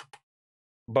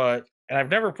 and I've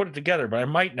never put it together, but I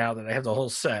might now that I have the whole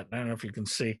set. I don't know if you can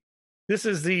see. This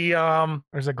is the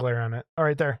there's a glare on it. All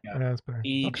right, there. Yeah. I know it's better.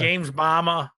 The James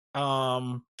Bama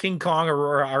King Kong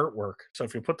Aurora artwork. So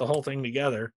if you put the whole thing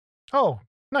together, oh,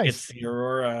 nice. It's the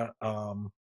Aurora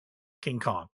King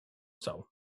Kong. So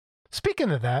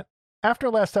speaking of that, after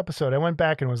last episode, I went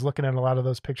back and was looking at a lot of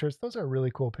those pictures. Those are really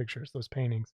cool pictures, those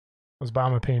paintings. Those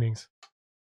Bama paintings.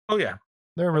 Oh yeah.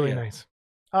 They're really nice.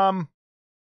 I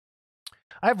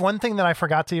have one thing that I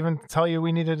forgot to even tell you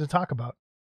we needed to talk about.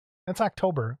 It's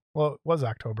October. Well, it was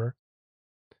October.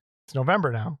 It's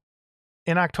November now.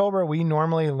 In October, we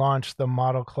normally launch the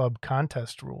Model Club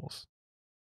contest rules.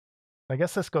 I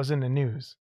guess this goes into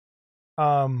news.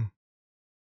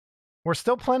 We're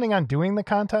still planning on doing the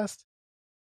contest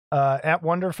at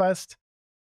Wonderfest.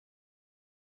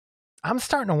 I'm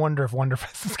starting to wonder if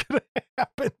Wonderfest is going to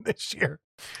happen this year.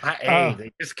 Hey,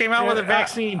 they just came out with a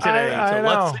vaccine today, so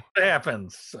let's see what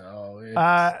happens.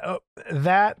 So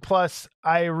that plus,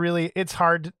 it's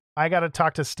hard. I got to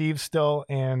talk to Steve still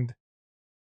and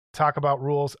talk about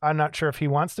rules. I'm not sure if he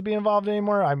wants to be involved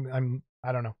anymore. I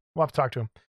don't know. We'll have to talk to him.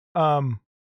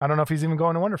 I don't know if he's even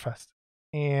going to Wonderfest.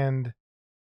 And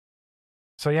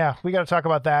so, yeah, we got to talk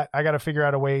about that. I got to figure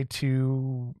out a way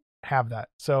to have that.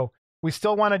 So we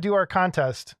still want to do our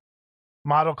contest,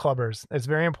 Model Clubbers. It's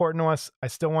very important to us. I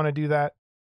still want to do that.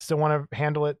 Still want to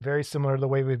handle it very similar to the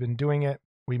way we've been doing it.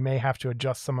 We may have to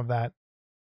adjust some of that.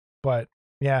 But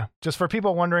yeah, just for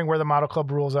people wondering where the Model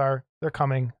Club rules are, they're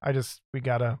coming. We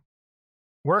got to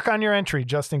work on your entry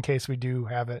just in case we do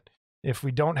have it. If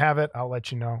we don't have it, I'll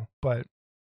let you know. But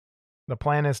the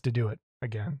plan is to do it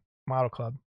again. Model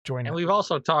Club, join it. And we've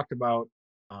also talked about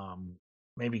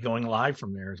maybe going live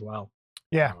from there as well.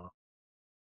 Yeah.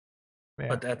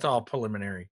 But that's all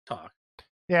preliminary talk.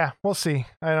 Yeah, we'll see.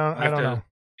 I don't know.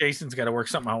 Jason's got to work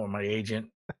something out with my agent,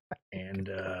 and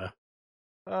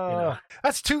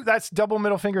that's double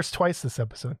middle fingers twice this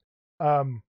episode.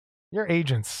 Your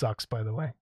agent sucks, by the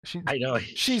way. I know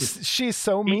she's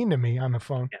so mean to me on the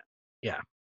phone. Yeah.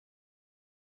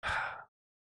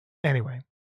 Anyway,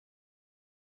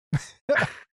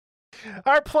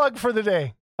 our plug for the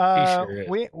day.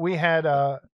 We had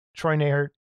Troy Nahert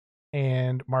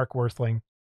and Mark Worthling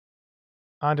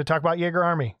on to talk about Jaeger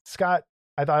Army. Scott,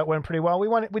 I thought it went pretty well. We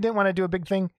didn't want to do a big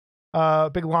thing,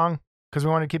 big long, because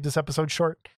we wanted to keep this episode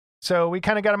short. So we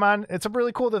kind of got them on. It's a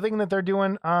really cool thing that they're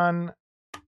doing on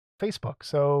Facebook.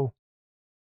 So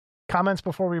comments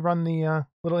before we run the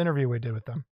little interview we did with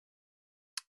them.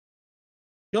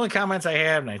 The only comments I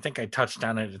have, and I think I touched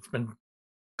on it, it's been a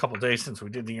couple of days since we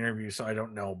did the interview, so I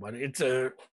don't know, but it's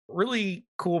a really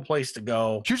cool place to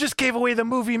go. You just gave away the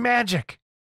movie Magic.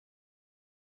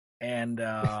 And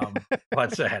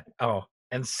what's that? Oh,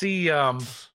 and see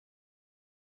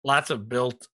lots of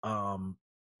built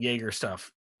Jaeger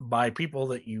stuff by people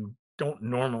that you don't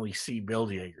normally see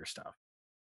build Jaeger stuff.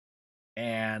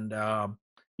 And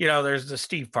there's the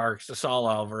Steve Parks, the Saul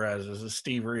Alvarez, the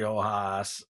Steve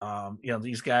Riojas,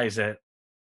 these guys that,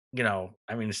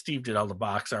 Steve did all the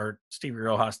box art. Steve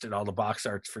Riojas did all the box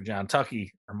arts for John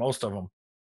Tucky, or most of them.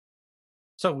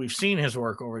 So we've seen his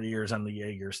work over the years on the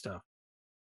Jaeger stuff.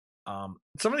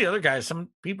 Some of the other guys, some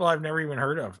people I've never even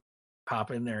heard of, pop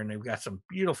in there and they've got some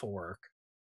beautiful work.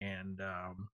 And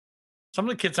some of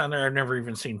the kits on there I've never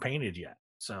even seen painted yet.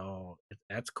 So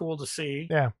that's cool to see.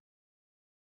 Yeah.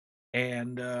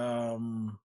 And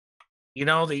you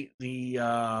know, the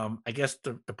I guess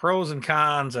the pros and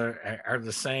cons are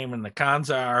the same, and the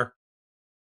cons are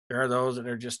there are those that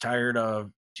are just tired of,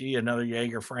 gee, another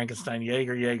Jaeger, Frankenstein,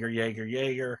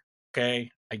 Jaeger. Okay,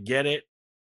 I get it.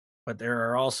 But there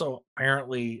are also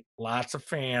apparently lots of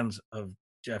fans of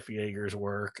Jeff Jaeger's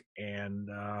work, and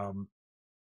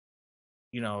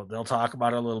you know, they'll talk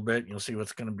about it a little bit, and you'll see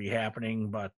what's going to be happening.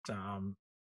 But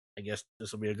I guess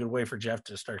this will be a good way for Jeff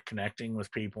to start connecting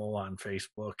with people on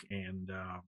Facebook, and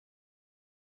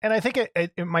I think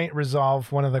it might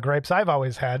resolve one of the gripes I've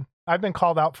always had. I've been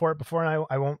called out for it before, and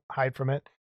I won't hide from it.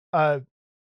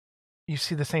 You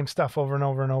see the same stuff over and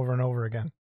over and over and over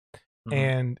again. Mhm.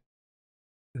 And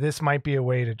this might be a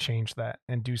way to change that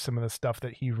and do some of the stuff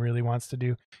that he really wants to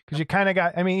do. Because you kind of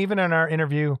got, I mean, even in our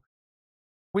interview,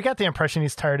 we got the impression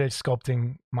he's tired of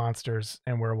sculpting monsters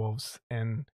and werewolves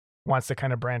and wants to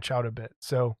kind of branch out a bit.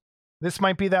 So this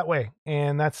might be that way.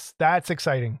 And that's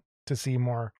exciting to see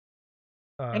more.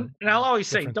 And I'll always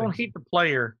say, different don't things. hate the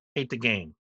player, hate the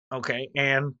game. Okay.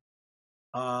 And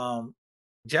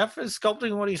Jeff is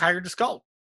sculpting what he's hired to sculpt.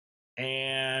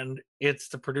 And it's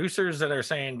the producers that are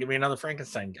saying, give me another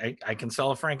Frankenstein. I can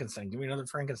sell a Frankenstein. Give me another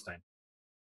Frankenstein.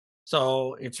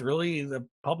 So it's really the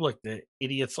public, the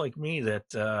idiots like me that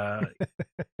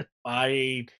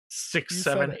buy 6, You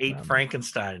 7, said it, 8 Robbie.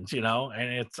 Frankensteins, you know, and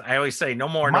it's, I always say no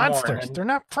more, Monsters. no more. And, They're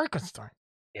not Frankenstein.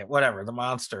 yeah, whatever, the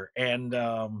monster. And,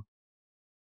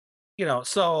 you know,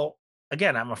 so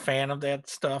again, I'm a fan of that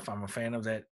stuff. I'm a fan of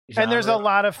that genre. And there's a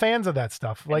lot of fans of that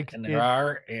stuff. Like, and there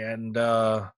are. And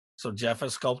so Jeff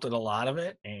has sculpted a lot of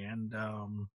it. And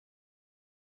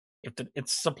if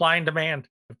it's supply and demand,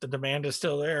 if the demand is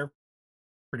still there,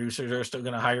 producers are still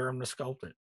going to hire him to sculpt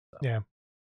it. So. Yeah.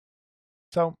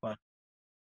 So But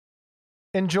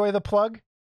enjoy the plug.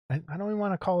 I don't even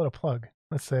want to call it a plug.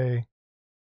 Let's say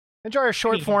enjoy our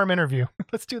short Mini- form interview.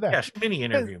 Let's do that. yes, mini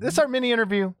interview. This is our mini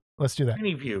interview. Let's do that.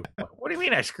 Mini view. What do you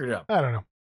mean I screwed up? I don't know.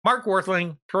 Mark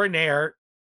Worthling, Troy Nayhart,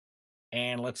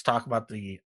 and let's talk about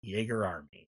the Jaeger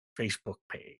Army Facebook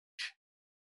page.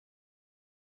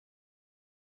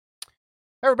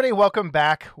 Everybody, welcome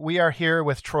back. We are here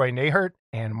with Troy Nayhart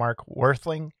and Mark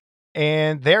Worthling,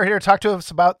 and they're here to talk to us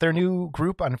about their new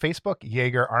group on Facebook,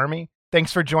 Jaeger Army.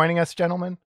 Thanks for joining us,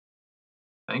 gentlemen.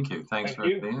 Thank you. Thanks Thank for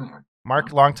you. being here.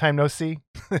 Mark, long time no see.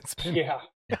 It's been... Yeah.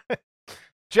 Did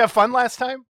you have fun last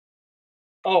time?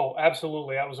 Oh,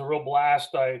 absolutely. That was a real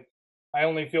blast. I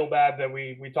only feel bad that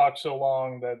we talked so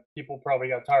long that people probably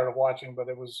got tired of watching, but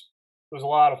it was a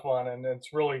lot of fun, and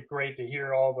it's really great to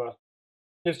hear all the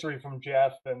history from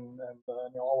Jeff and you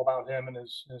know, all about him and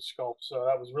his sculpt. So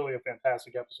that was really a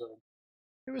fantastic episode.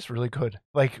 It was really good.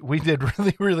 Like, we did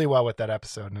really, really well with that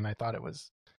episode, and I thought it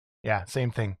was, yeah, same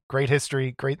thing. Great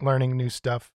history, great learning new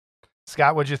stuff.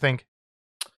 Scott, what'd you think?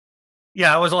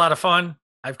 Yeah, it was a lot of fun.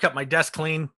 I've kept my desk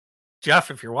clean.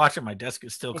 Jeff, if you're watching, my desk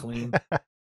is still clean.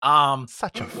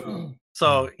 Such a fool.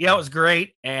 So yeah, it was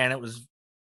great. And it was,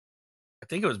 I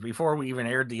think it was before we even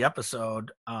aired the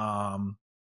episode.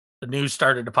 The news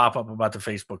started to pop up about the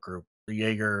Facebook group, the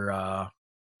Jaeger,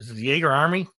 is it the Jaeger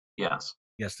Army? Yes.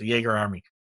 Yes, the Jaeger Army.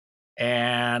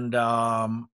 And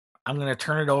I'm going to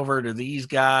turn it over to these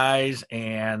guys,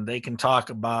 and they can talk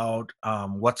about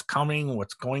what's coming,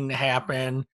 what's going to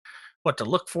happen, what to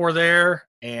look for there.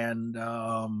 And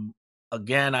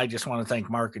again, I just want to thank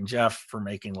Mark and Jeff for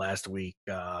making last week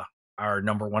our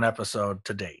 #1 episode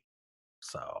to date.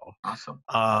 So, Awesome.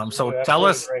 so Absolutely tell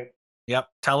us, great. yep,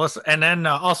 tell us. And then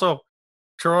also,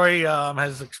 Troy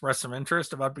has expressed some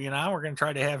interest about being on. We're going to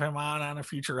try to have him on a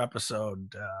future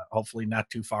episode, hopefully not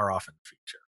too far off in the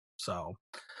future. So,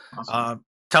 Awesome.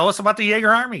 tell us about the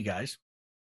Jaeger Army, guys.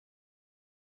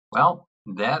 Well,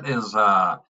 that is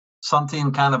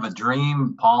something kind of a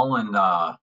dream. Paul and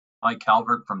Mike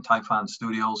Calvert from Typhon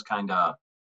Studios kind of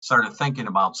started thinking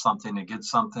about something to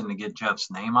get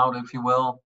Jeff's name out, if you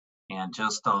will, and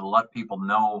just to let people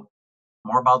know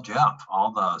more about Jeff,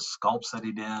 all the sculpts that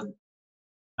he did,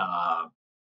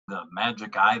 the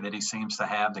magic eye that he seems to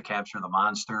have to capture the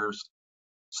monsters.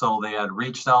 So they had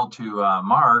reached out to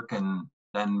Mark and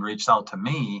then reached out to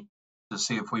me to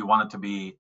see if we wanted to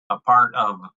be a part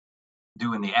of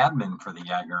doing the admin for the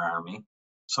Jaeger Army.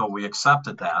 So we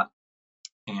accepted that.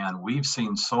 And we've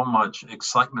seen so much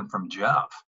excitement from Jeff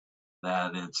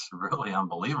that it's really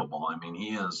unbelievable. I mean,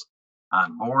 he is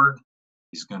on board.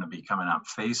 He's going to be coming on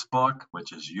Facebook,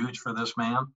 which is huge for this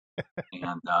man.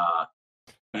 And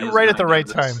he is Right at the gonna right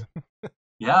give time. this-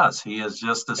 Yes, he has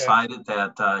just decided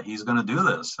that he's going to do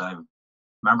this. I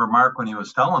remember Mark when he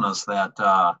was telling us that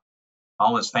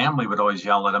all his family would always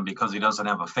yell at him because he doesn't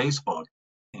have a Facebook.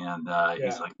 And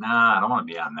he's like, nah, I don't want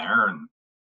to be on there. And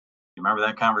you remember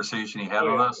that conversation he had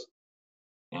with us?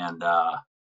 And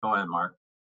go ahead, Mark.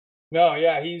 No,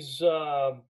 yeah, he's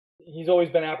always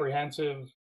been apprehensive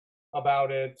about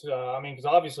it. I mean, because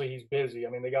obviously he's busy. I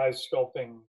mean, the guy's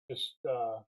sculpting just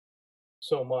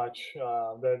so much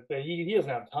that he doesn't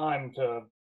have time to,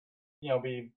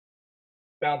 be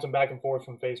bouncing back and forth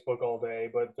from Facebook all day.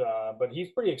 But he's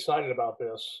pretty excited about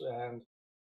this, and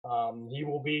he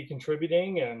will be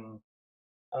contributing and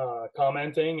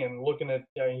commenting and looking at.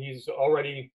 He's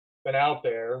already been out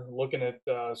there looking at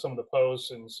some of the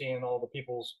posts and seeing all the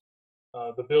people's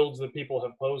the builds that people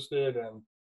have posted, and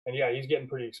yeah, he's getting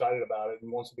pretty excited about it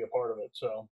and wants to be a part of it.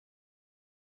 So,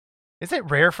 Is it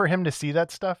rare for him to see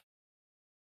that stuff?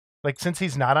 Like, since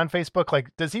he's not on Facebook,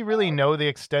 like, does he really know the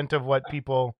extent of what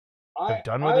people have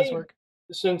done with his work?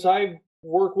 Since I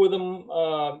work with him,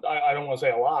 I don't want to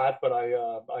say a lot, but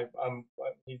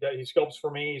he sculpts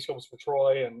for me, he sculpts for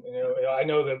Troy, and I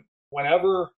know that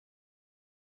whenever,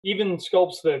 even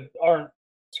sculpts that aren't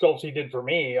sculpts he did for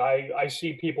me, I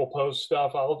see people post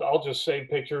stuff. I'll just save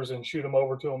pictures and shoot them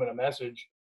over to him in a message,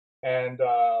 and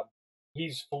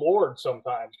he's floored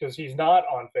sometimes because he's not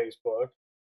on Facebook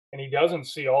and he doesn't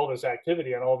see all this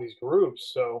activity in all these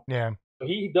groups. So Yeah.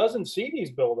 he doesn't see these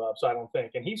buildups, I don't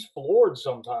think, and he's floored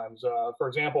sometimes. For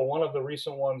example, one of the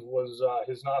recent ones was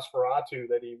his Nosferatu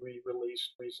that he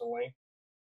re-released recently,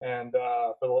 and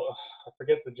I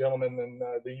forget the gentleman in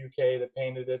the UK that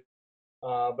painted it,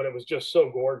 but it was just so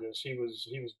gorgeous. He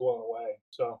was blown away.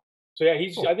 So yeah,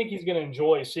 I think he's going to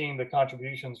enjoy seeing the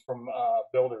contributions from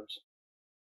builders.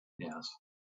 Yes,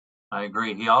 I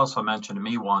agree. He also mentioned to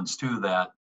me once too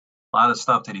that a lot of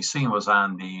stuff that he's seen was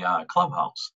on the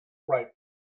Clubhouse. Right.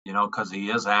 Because he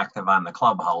is active on the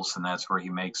Clubhouse, and that's where he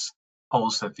makes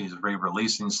posts if he's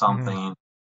re-releasing something.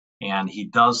 And he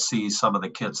does see some of the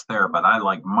kits there. But I,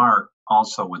 like Mark,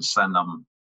 also would send him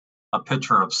a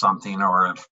picture of something, or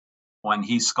if when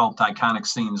he sculpted Iconic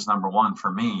Scenes #1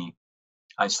 for me,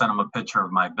 I sent him a picture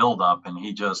of my build-up, and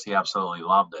he absolutely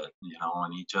loved it,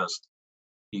 and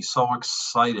he's so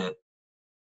excited.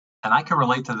 And I can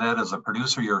relate to that as a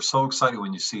producer. You're so excited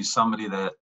when you see somebody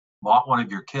that bought one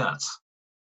of your kits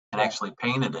and actually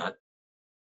painted it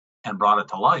and brought it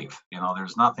to life.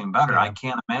 There's nothing better. I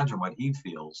can't imagine what he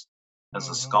feels as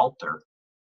a sculptor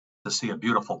to see a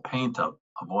beautiful paint of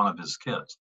one of his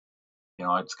kits.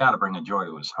 It's got to bring a joy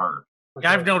to his heart.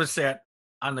 Yeah, I've noticed that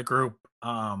on the group.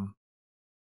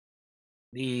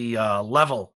 The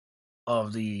level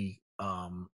of the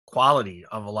quality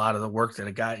of a lot of the work that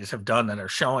the guys have done that are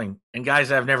showing, and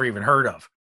guys I've never even heard of,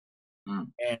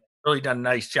 and really done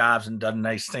nice jobs and done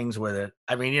nice things with it.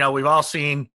 I mean, we've all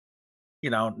seen,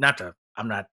 I'm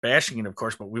not bashing it, of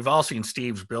course, but we've all seen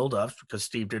Steve's build-ups because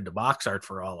Steve did the box art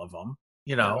for all of them,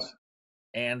 Yes.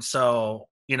 and so,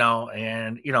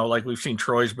 like we've seen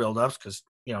Troy's build-ups because,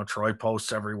 Troy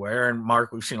posts everywhere, and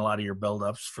Mark, we've seen a lot of your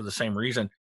build-ups for the same reason,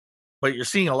 but you're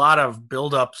seeing a lot of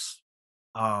build-ups,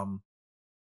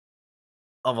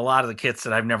 of a lot of the kits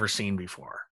that I've never seen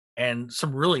before. And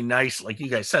some really nice, like you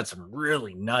guys said, some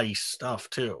really nice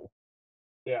stuff too.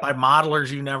 Yeah. By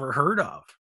modelers you never heard of,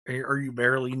 or you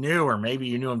barely knew, or maybe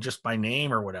you knew them just by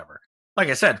name or whatever. Like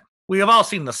I said, we have all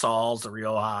seen the Sauls, the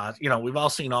Riojas, we've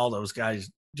all seen all those guys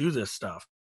do this stuff.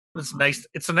 It's nice.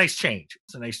 It's a nice change.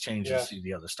 It's a nice change to see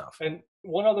the other stuff. And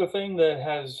one other thing that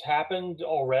has happened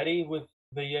already with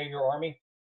the Jaeger Army,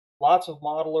 lots of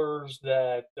modelers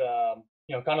that,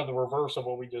 kind of the reverse of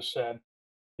what we just said.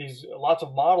 Lots of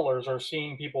modelers are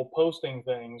seeing people posting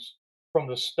things from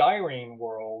the styrene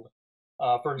world.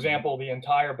 For example, the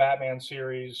entire Batman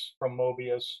series from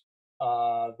Mobius,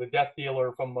 the Death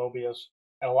Dealer from Mobius,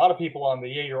 and a lot of people on the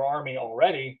Jaeger Army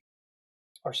already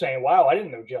are saying, "Wow, I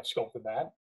didn't know Jeff sculpted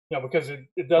that." Because it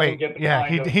doesn't get the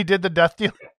kind of... he did the Death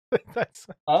Dealer.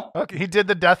 Huh? Okay, he did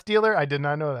the Death Dealer. I did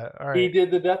not know that. All right. He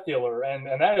did the Death Dealer, and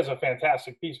that is a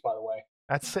fantastic piece, by the way.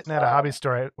 That's sitting at a hobby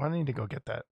store. I need to go get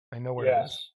that. I know where it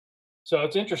is. So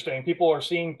it's interesting. People are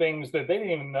seeing things that they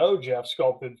didn't even know Jeff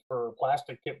sculpted for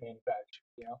plastic kit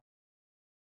manufacturing.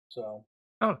 So.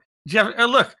 Oh, Jeff!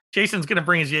 Look, Jason's gonna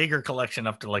bring his Jaeger collection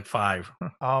up to like 5.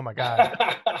 Oh my god!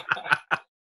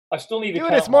 I still need to.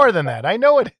 Dude, it's more than that. I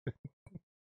know it.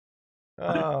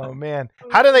 Oh man,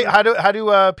 how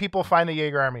do people find the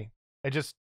Jaeger Army?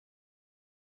 Just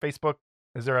Facebook.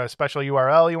 Is there a special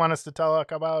URL you want us to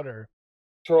talk about, or?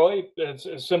 Troy, it's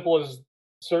as simple as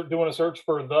doing a search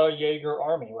for the Jaeger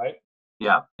Army, right?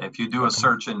 Yeah, if you do a Look 'em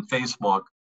search in Facebook,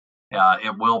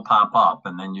 it will pop up,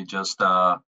 and then you just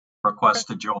request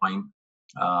to join.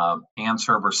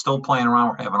 Answer. We're still playing around.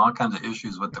 We're having all kinds of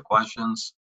issues with the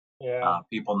questions. Yeah.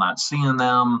 People not seeing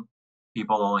them,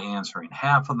 people only answering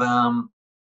half of them,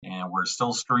 and we're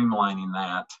still streamlining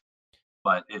that.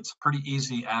 But it's pretty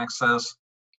easy access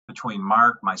between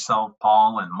Mark, myself,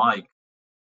 Paul, and Mike.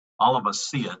 All of us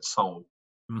see it, so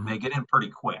they get in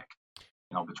pretty quick.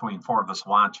 Between four of us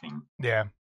watching, Yeah.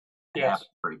 it Yes. happens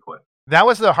pretty quick. That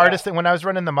was the hardest thing. When I was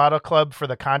running the model club for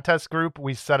the contest group,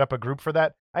 we set up a group for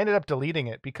that. I ended up deleting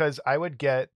it because I would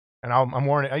get, and I'm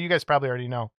warning, you guys probably already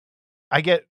know, I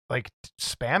get like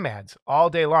spam ads all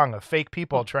day long of fake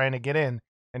people trying to get in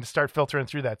and to start filtering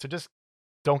through that. So just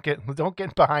don't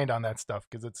get behind on that stuff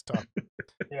because it's tough.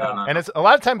 Yeah. And it's a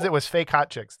lot of times it was fake hot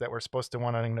chicks that were supposed to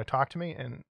wanting to talk to me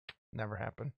and never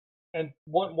happened. And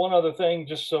one other thing,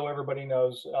 just so everybody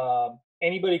knows,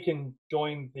 anybody can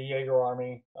join the Jaeger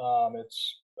Army.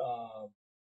 It's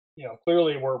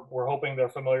clearly we're hoping they're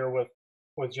familiar with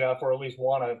Jeff, or at least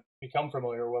want to become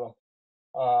familiar with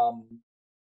him.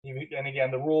 And again,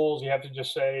 the rules, you have to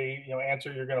just say,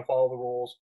 answer, you're going to follow the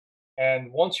rules. And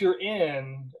once you're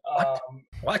in,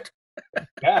 What?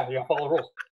 yeah, you follow the rules.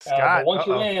 Scott, But once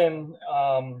you're in,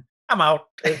 I'm out.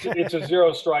 it's a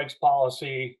zero strikes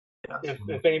policy. Yes.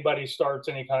 If anybody starts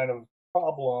any kind of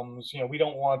problems, we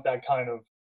don't want that kind of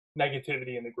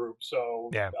negativity in the group. So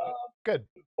Yeah. Good.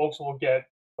 folks will get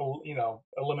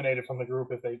eliminated from the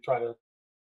group if they try to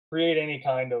create any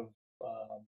kind of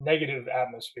negative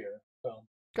atmosphere. So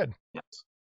Good. Yes.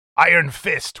 Iron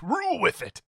Fist, rule with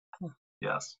it.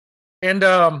 Yes. And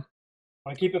I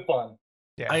keep it fun.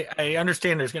 Yeah. I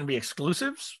understand there's going to be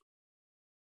exclusives.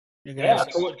 You're gonna Yeah,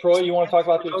 have Troy, you want to talk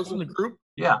about the those in the group?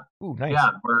 Yeah. Ooh, nice.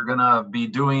 Yeah, we're gonna be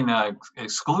doing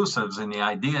exclusives, and the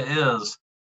idea is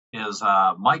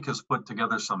Mike has put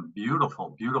together some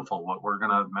beautiful. What we're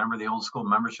gonna remember the old school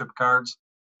membership cards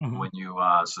when you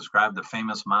subscribe to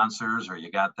Famous Monsters, or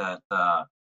you got that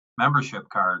membership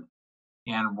card,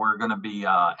 and we're gonna be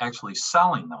actually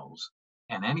selling those.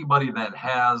 And anybody that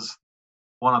has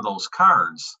one of those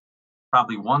cards,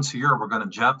 probably once a year,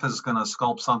 Jeff is gonna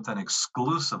sculpt something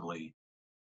exclusively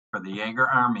for the Jaeger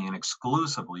Army and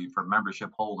exclusively for membership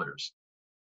holders.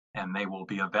 And they will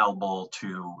be available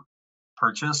to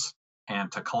purchase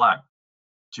and to collect.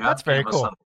 Jeff That's very gave us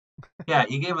cool.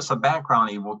 he gave us a background.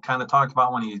 He kind of talked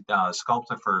about when he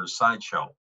sculpted for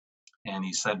Sideshow. And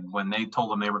he said when they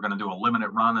told him they were going to do a limited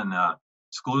run and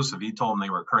exclusive, he told them they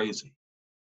were crazy.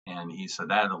 And he said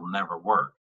that'll never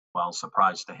work. Well,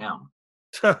 surprise to him.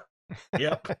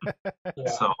 Yep. Yeah.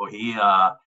 So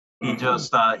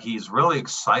he's really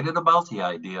excited about the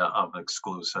idea of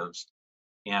exclusives.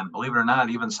 And believe it or not,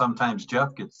 even sometimes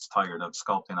Jeff gets tired of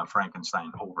sculpting a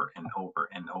Frankenstein over and over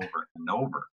and over and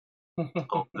over.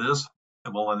 So this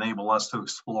will enable us to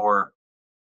explore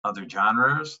other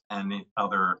genres and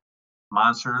other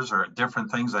monsters or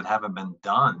different things that haven't been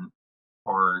done.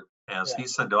 Or as he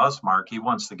said to us, Mark, he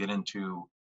wants to get into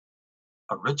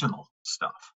original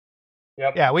stuff.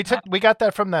 Yep. Yeah, we got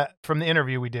that from the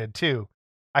interview we did too.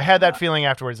 I had that feeling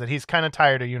afterwards that he's kind of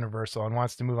tired of Universal and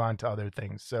wants to move on to other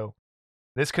things. So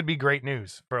this could be great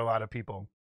news for a lot of people.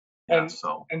 Yeah,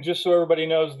 And just so everybody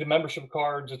knows, the membership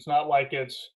cards, it's not like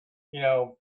it's,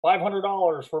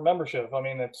 $500 for membership. I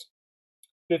mean, it's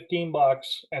 $15.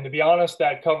 And to be honest,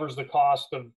 that covers the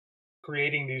cost of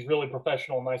creating these really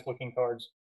professional, nice looking cards.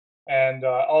 And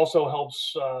also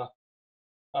helps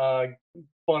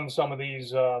fund some of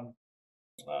these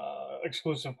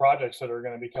exclusive projects that are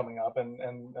going to be coming up,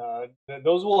 and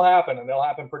those will happen, and they'll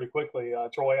happen pretty quickly.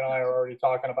 Troy and I are already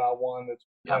talking about one that's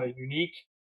kind of unique,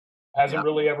 hasn't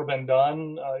really ever been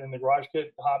done in the garage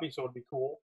kit hobby, so it'd be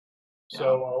cool.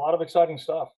 So a lot of exciting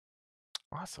stuff.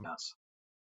 Awesome. Yes.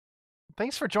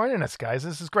 Thanks for joining us, guys.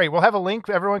 This is great. We'll have a link.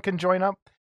 Everyone can join up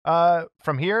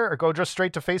from here, or go just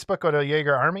straight to Facebook. Go to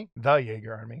Jaeger Army, the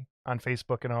Jaeger Army on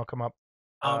Facebook, and it'll come up.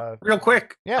 Real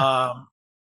quick. Yeah.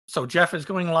 So Jeff is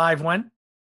going live when?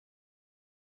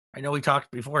 I know we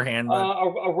talked beforehand. But...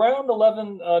 around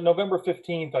November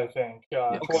 15th, I think.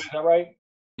 Yes. Troy, is that right?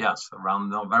 Yes, around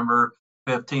November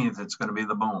 15th, it's going to be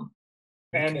the boom.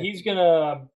 And he's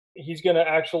gonna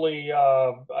actually,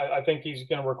 I think he's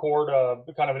gonna record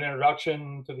kind of an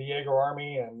introduction to the Jaeger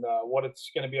Army and what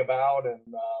it's going to be about and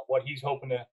what he's hoping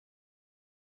to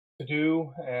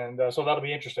do, and so that'll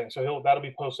be interesting. So that'll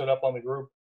be posted up on the group,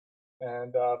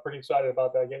 and pretty excited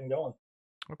about that getting going.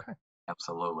 Okay.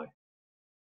 Absolutely.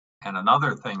 And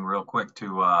another thing, real quick,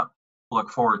 to look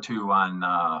forward to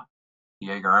on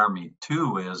Jaeger Army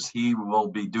 2 is he will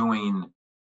be doing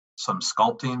some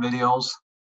sculpting videos.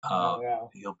 Yeah.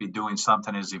 He'll be doing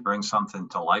something as he brings something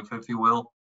to life, if you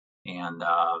will. And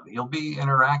he'll be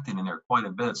interacting in there quite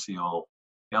a bit. So you'll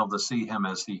be able to see him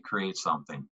as he creates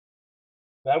something.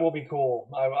 That will be cool.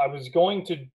 I was going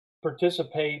to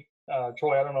participate,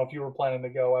 Troy. I don't know if you were planning to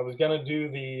go. I was going to do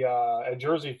the at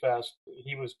Jersey Fest.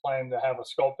 He was planning to have a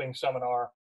sculpting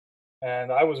seminar,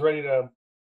 and I was ready to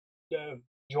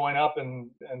join up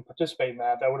and participate in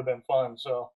that. That would have been fun.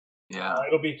 So Yeah.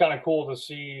 it'll be kind of cool to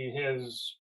see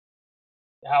his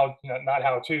not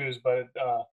how tos, but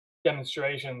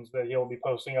demonstrations that he'll be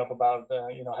posting up about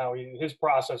how his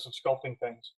process of sculpting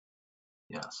things.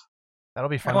 Yes. That'll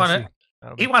be fun to see.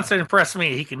 He wants to impress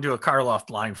me. He can do a Karloff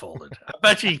blindfolded. I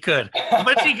bet you he could. I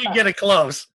bet you could get it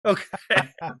close. Okay.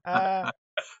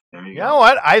 There You know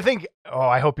what? I think. Oh,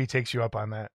 I hope he takes you up on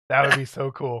that. That would be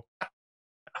so cool.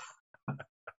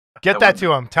 Get that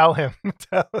to him. Tell him.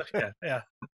 Yeah.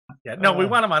 No, we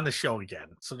want him on the show again.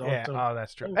 So don't. Yeah. don't Oh,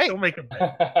 that's true. Don't make him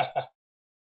bad.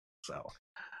 So,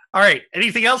 all right.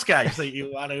 Anything else, guys, that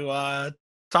you want to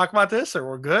talk about this, or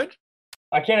we're good?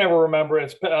 I can't ever remember.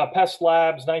 It's Pest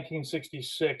Labs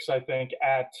 1966, I think,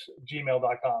 at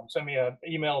gmail.com. Send me an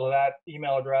email to that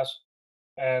email address,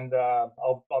 and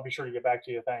I'll be sure to get back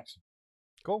to you. Thanks.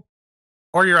 Cool.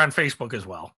 Or you're on Facebook as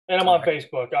well. And I'm on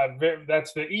Facebook.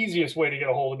 That's the easiest way to get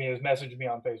a hold of me, is message me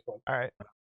on Facebook. All right.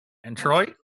 And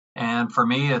Troy? And for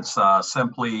me, it's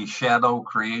simply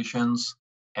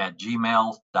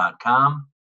shadowcreations@gmail.com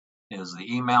is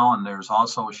the email. And there's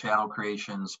also a Shadow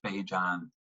Creations page on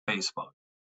Facebook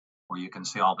where you can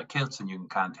see all the kits, and you can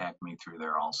contact me through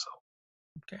there also.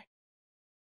 Okay.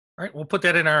 All right. We'll put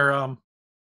that in our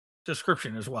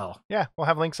description as well. Yeah, we'll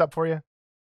have links up for you.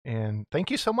 And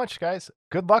thank you so much, guys.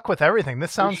 Good luck with everything.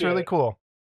 This sounds Appreciate really it. cool.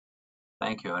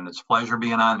 Thank you. And it's a pleasure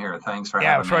being on here. Thanks for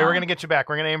Yeah, having Troy, me. we're on. going to get you back.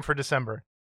 We're going to aim for December.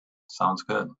 Sounds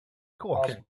good. Cool.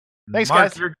 Awesome. Okay. Thanks,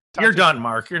 Mark, guys. You're Talk to you done,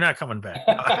 Mark. You're not coming back.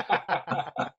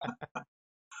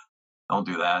 Don't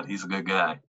do that. He's a good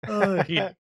guy. All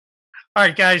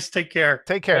right, guys. Take care.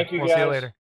 Take care. Thank you, We'll see you guys.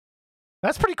 later.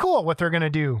 That's pretty cool what they're going to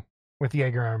do with the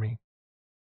Jaeger Army.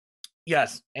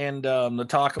 Yes. And the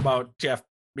talk about Jeff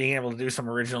being able to do some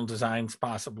original designs,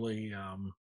 possibly.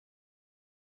 I'm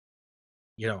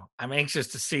anxious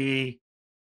to see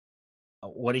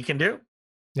what he can do.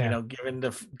 Yeah. Given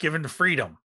the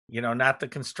freedom, not the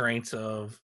constraints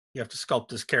of you have to sculpt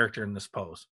this character in this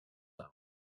pose.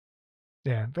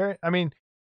 Yeah. And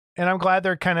I'm glad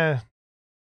they're kind of,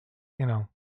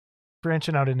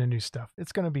 branching out into new stuff.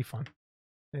 It's going to be fun.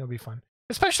 It'll be fun,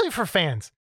 especially for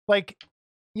fans. Like,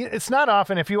 it's not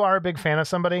often, if you are a big fan of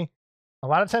somebody, a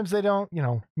lot of times they don't,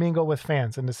 mingle with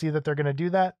fans, and to see that they're going to do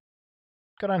that,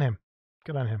 good on him.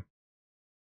 Good on him.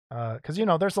 Because,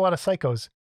 there's a lot of psychos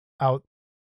out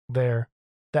there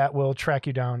that will track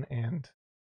you down and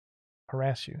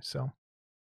harass you. So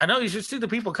I know you should see the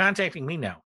people contacting me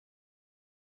now.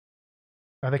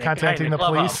 are they That guy in contacting the the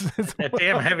police? That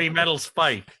damn heavy metal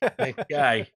Spike. That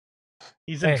guy.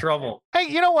 He's in Hey. trouble. Hey,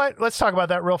 you know what? Let's talk about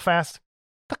that real fast.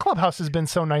 The clubhouse has been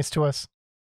so nice to us.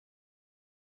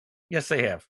 Yes, they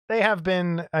have. They have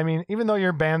been, even though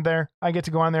you're banned there, I get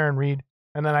to go on there and read,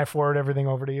 and then I forward everything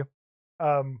over to you.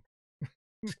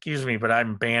 Excuse me, but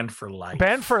I'm banned for life.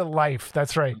 Banned for life.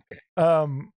 That's right. Okay.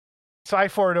 So I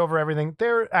forward over everything.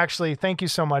 They're actually, thank you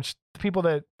so much. The people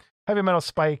that Heavy Metal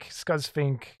Spike, Scuzz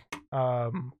Fink,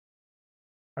 I'm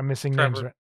missing names. Trevor.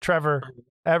 Right? Trevor,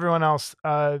 everyone else.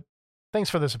 Thanks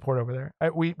for the support over there.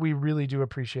 We really do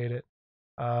appreciate it.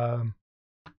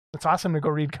 It's awesome to go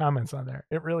read comments on there.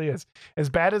 It really is. As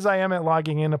bad as I am at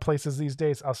logging into places these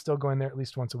days, I'll still go in there at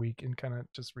least once a week and kind of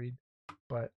just read.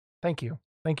 But thank you.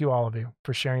 Thank you, all of you,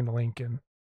 for sharing the link and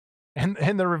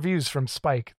the reviews from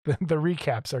Spike. The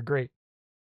recaps are great.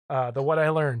 The what I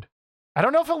learned. I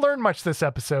don't know if I learned much this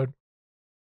episode,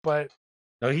 but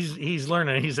No, he's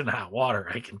learning. He's in hot water.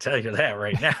 I can tell you that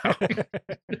right now.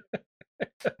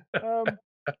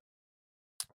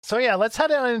 So yeah, let's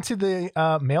head on into the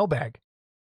mailbag.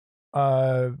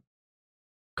 Cards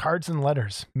and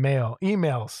letters, mail,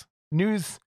 emails,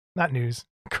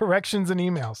 corrections and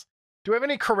emails. Do we have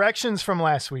any corrections from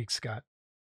last week, Scott?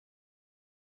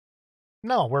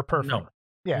 No, we're perfect. No.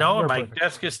 Yeah, No, we're my perfect.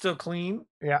 desk is still clean.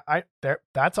 Yeah,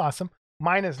 that's awesome.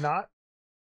 Mine is not.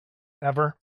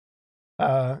 Ever.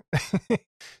 So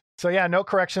yeah, no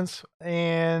corrections.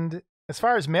 And as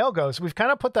far as mail goes, we've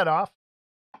kind of put that off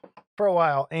for a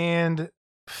while. And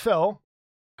Phil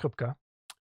Kupka,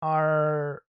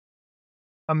 our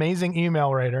amazing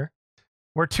email writer,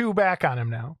 we're 2 back on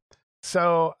him now.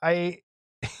 So I'm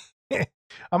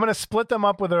going to split them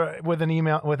up with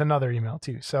another email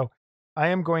too. So I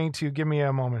am going to, give me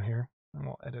a moment here. And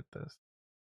we'll edit this.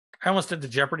 I almost did the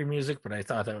Jeopardy music, but I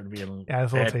thought that would be a little Yeah,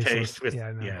 it's a little bad tasteless. taste. With, Yeah,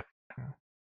 I know. yeah. Yeah.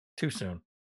 Too soon.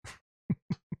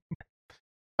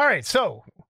 All right, so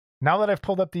now that I've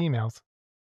pulled up the emails,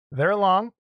 they're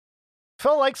long.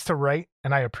 Phil likes to write,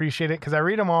 and I appreciate it because I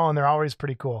read them all, and they're always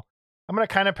pretty cool. I'm going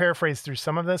to kind of paraphrase through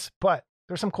some of this, but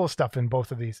there's some cool stuff in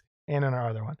both of these and in our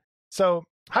other one. So,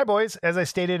 hi, boys. As I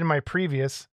stated in my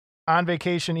previous on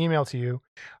vacation email to you,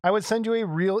 I would send you a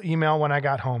real email when I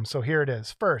got home. So here it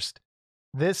is. First,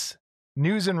 this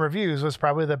news and reviews was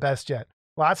probably the best yet.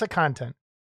 Lots of content,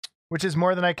 which is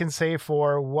more than I can say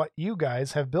for what you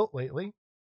guys have built lately.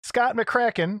 Scotty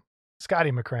McCracken,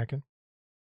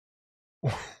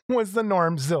 was the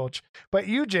norm, zilch. But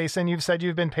you, Jason, you've said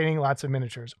you've been painting lots of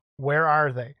miniatures. Where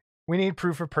are they? We need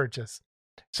proof of purchase.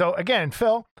 So again,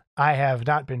 Phil, I have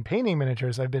not been painting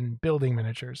miniatures. I've been building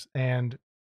miniatures, and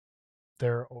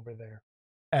they're over there.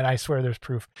 And I swear there's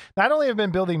proof. Not only have I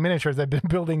been building miniatures, I've been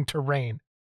building terrain.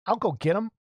 I'll go get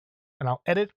them, and I'll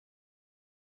edit.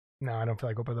 No, I don't feel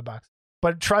like opening the box.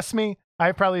 But trust me,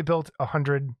 I've probably built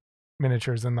 100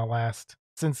 miniatures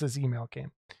since this email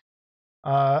came.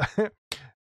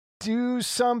 Do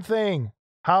something.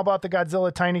 How about the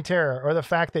Godzilla Tiny Terror or the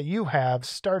fact that you have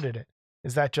started it?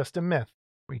 Is that just a myth?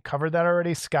 We covered that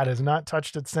already. Scott has not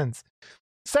touched it since.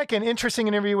 Second, interesting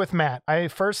interview with Matt. I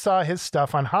first saw his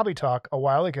stuff on Hobby Talk a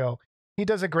while ago. He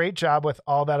does a great job with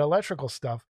all that electrical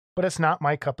stuff, but it's not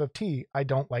my cup of tea. I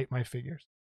don't light my figures.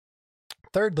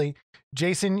 Thirdly,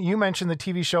 Jason, you mentioned the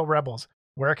TV show Rebels.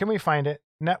 Where can we find it?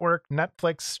 Network,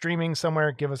 Netflix, streaming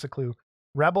somewhere? Give us a clue.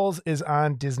 Rebels is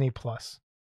on Disney Plus.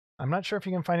 I'm not sure if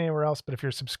you can find it anywhere else, but if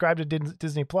you're subscribed to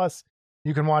Disney Plus,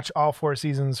 you can watch all 4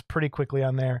 seasons pretty quickly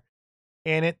on there.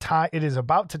 And it is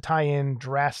about to tie in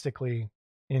drastically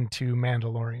into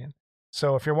Mandalorian.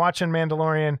 So if you're watching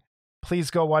Mandalorian,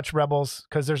 please go watch Rebels,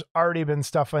 because there's already been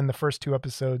stuff in the first 2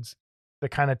 episodes that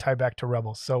kind of tie back to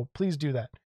Rebels. So please do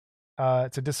that.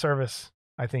 It's a disservice,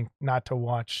 I think, not to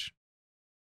watch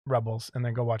Rebels and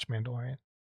then go watch Mandalorian,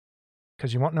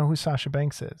 because you won't know who Sasha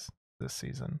Banks is this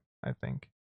season, I think.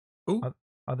 Ooh.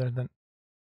 Other than,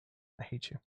 I hate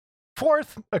you.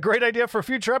 Fourth, a great idea for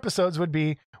future episodes would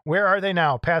be, where are they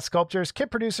now? Past sculptors,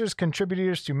 kit producers,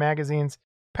 contributors to magazines,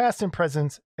 past and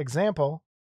present. Example,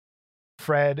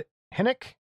 Fred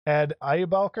Hinnick, Ed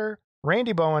Eyebalker,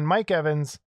 Randy Bowen, Mike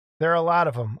Evans. There are a lot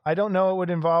of them. I don't know it would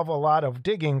involve a lot of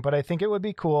digging, but I think it would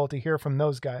be cool to hear from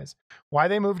those guys, why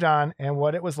they moved on and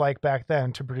what it was like back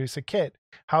then to produce a kit,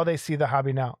 how they see the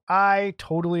hobby now. I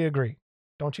totally agree.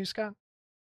 Don't you, Scott?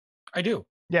 I do.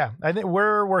 Yeah, I think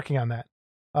we're working on that.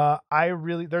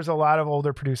 There's a lot of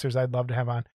older producers I'd love to have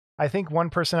on. I think one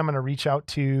person I'm going to reach out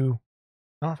to,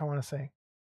 I don't know if I want to say.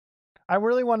 I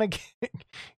really want to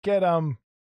get no,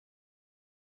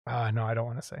 I don't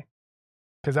want to say,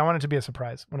 because I want it to be a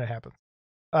surprise when it happens.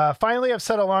 Finally, I've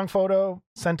sent a long photo.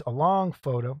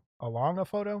 Along a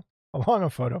photo.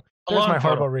 There's my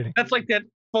horrible reading. That's like that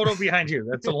photo behind you.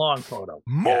 That's a long photo.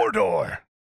 Mordor.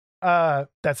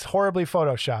 That's horribly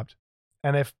photoshopped.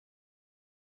 And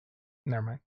never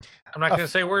mind. I'm not going to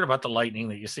say a word about the lightning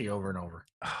that you see over and over.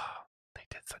 Oh, they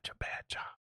did such a bad job.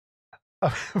 A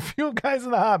few guys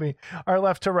in the hobby are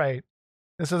left to right.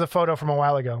 This is a photo from a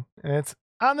while ago, and it's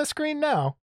on the screen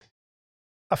now.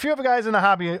 A few of the guys in the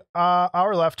hobby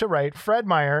are left to right. Fred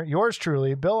Meyer, yours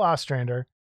truly, Bill Ostrander,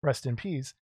 rest in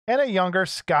peace, and a younger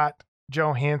Scott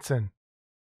Johansson,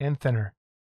 and thinner.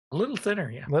 A little thinner,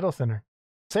 yeah. Little thinner.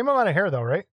 Same amount of hair, though,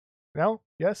 right? No?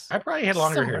 Yes? I probably had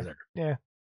longer hair there. Yeah.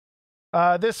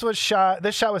 This shot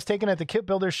was taken at the Kit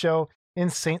Builders show in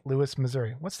St. Louis,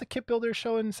 Missouri. What's the Kit Builders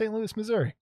show in St. Louis, Missouri?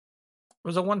 It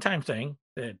was a one-time thing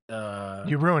that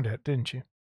you ruined it, didn't you?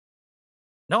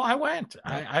 No, I went.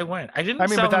 I went. I didn't. I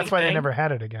mean, but that's why they never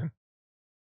had it again.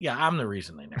 Yeah, I'm the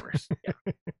reason they never.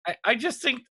 Yeah. I just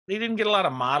think they didn't get a lot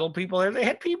of model people there. They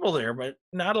had people there, but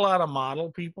not a lot of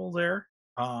model people there.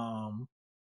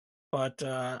 But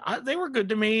they were good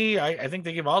to me. I think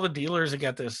they give all the dealers that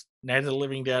got this Night of the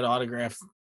Living Dead autograph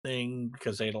thing,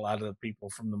 because they had a lot of the people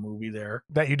from the movie there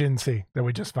that you didn't see, that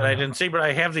we just found out. I didn't see, but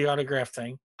I have the autograph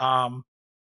thing.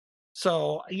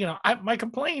 So, my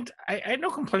complaint, I had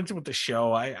no complaints with the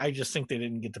show. I just think they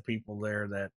didn't get the people there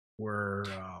that were.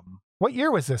 What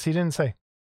year was this? He didn't say.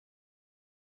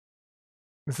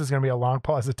 This is going to be a long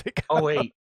pause to take.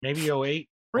 08, maybe 08.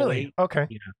 Really? 08. Okay.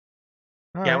 Yeah.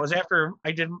 Right. It was after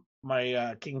I did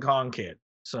my King Kong kit.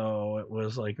 So it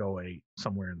was like 08,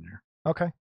 somewhere in there.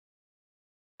 Okay.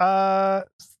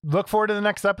 Look forward to the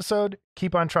next episode.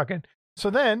 Keep on trucking. So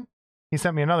then he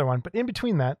sent me another one, but in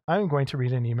between that, I'm going to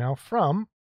read an email from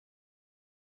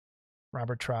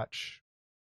Robert Trotch.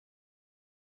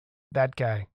 That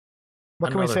guy.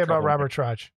 What can we say about Robert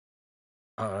Trotch?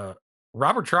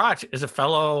 Robert Trotch is a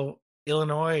fellow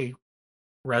Illinois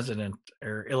resident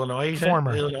or Illinoisan.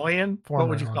 What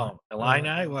would you call him?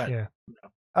 Illini? What? Yeah.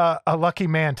 A lucky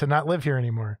man to not live here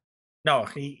anymore. No,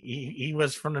 he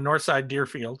was from the north side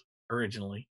Deerfield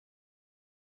originally.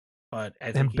 But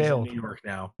I think he's in New York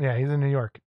now. Yeah, he's in New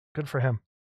York. Good for him.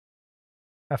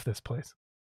 F this place.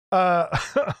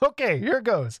 Okay, here it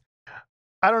goes.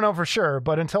 I don't know for sure,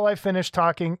 but until I finish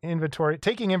taking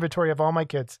inventory of all my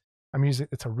kits,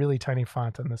 it's a really tiny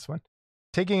font on this one.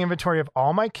 Taking inventory of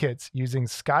all my kits using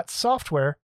Scott's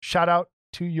software. Shout out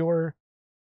to your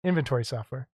inventory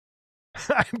software.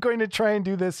 I'm going to try and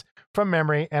do this from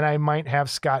memory, and I might have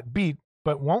Scott beat,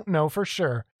 but won't know for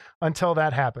sure until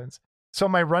that happens. So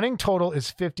my running total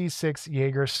is 56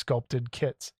 Jaeger sculpted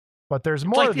kits, but there's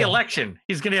more. It's like the election.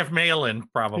 He's going to have mail-in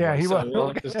probably. Yeah, he will.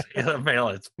 We'll just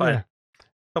mail-ins, but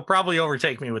he'll probably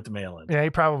overtake me with the mail-in. Yeah, he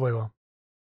probably will.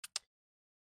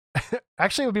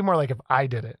 Actually, it would be more like if I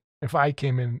did it, if I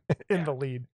came in the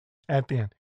lead at the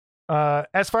end.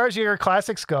 As far as Jaeger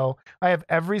Classics go, I have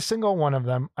every single one of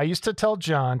them. I used to tell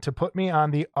John to put me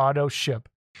on the auto ship.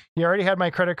 He already had my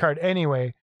credit card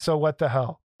anyway, so what the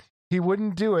hell? He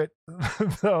wouldn't do it,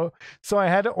 though, so I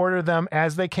had to order them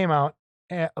as they came out,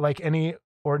 like any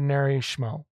ordinary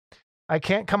schmo. I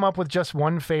can't come up with just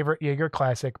one favorite Jaeger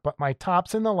Classic, but my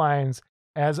tops in the line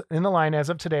as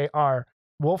of today are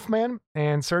Wolfman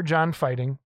and Sir John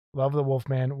Fighting. Love the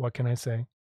Wolfman, what can I say?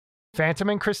 Phantom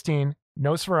and Christine,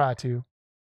 Nosferatu.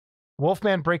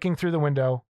 Wolfman breaking through the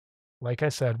window. Like I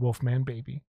said, Wolfman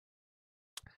baby.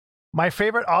 My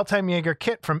favorite all-time Jaeger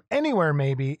kit from anywhere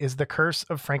maybe is the Curse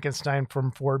of Frankenstein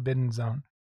from Forbidden Zone.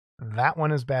 That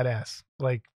one is badass.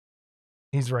 Like,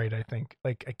 he's right, I think.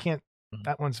 Like,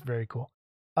 that one's very cool.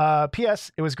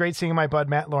 P.S. It was great seeing my bud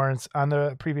Matt Lawrence on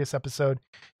the previous episode.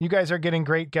 You guys are getting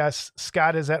great guests.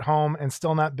 Scott is at home and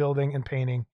still not building and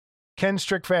painting. Ken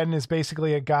Strickfaden is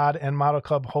basically a god, and Model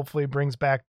Club hopefully brings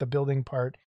back the building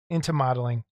part into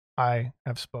modeling. I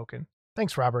have spoken.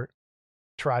 Thanks, Robert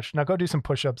Trotch. Now go do some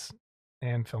push-ups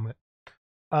and film it.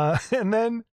 And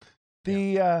then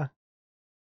we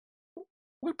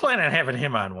plan on having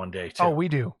him on one day too. Oh, we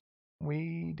do.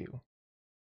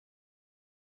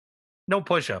 No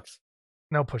push-ups.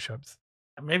 No push-ups.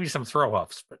 Maybe some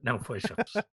throw-ups, but no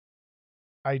push-ups.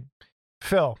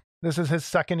 Phil, this is his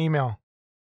second email.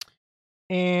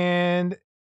 And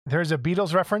there's a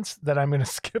Beatles reference that I'm going to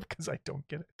skip because I don't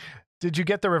get it. Did you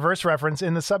get the reverse reference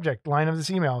in the subject line of this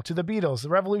email to the Beatles,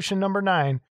 Revolution number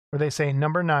 9, where they say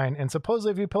number 9, and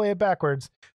supposedly if you play it backwards,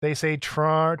 they say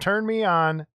turn me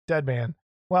on, dead man.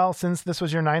 Well, since this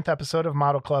was your 9th episode of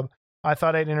Model Club, I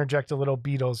thought I'd interject a little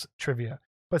Beatles trivia.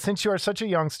 But since you are such a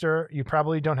youngster, you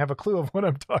probably don't have a clue of what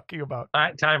I'm talking about.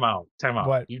 Time out.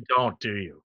 What? You don't, do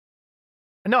you?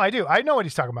 No, I do. I know what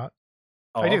he's talking about.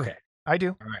 Oh, I do. Okay. I do.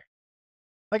 All right.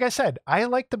 Like I said, I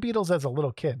liked the Beatles as a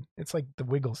little kid. It's like the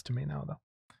Wiggles to me now, though.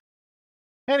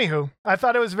 Anywho, I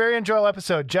thought it was a very enjoyable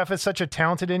episode. Jeff is such a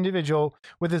talented individual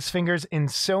with his fingers in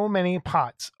so many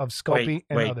pots of Sculpey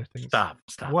and other things. Stop.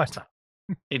 What? Stop.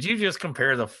 Did you just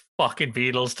compare the fucking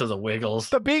Beatles to the Wiggles?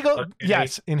 The Beagle, okay.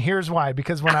 Yes, and here's why.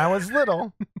 Because when I was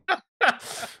little,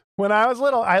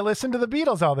 I listened to the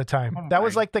Beatles all the time. That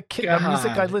was like the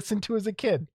music I listened to as a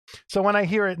kid. So when I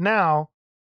hear it now,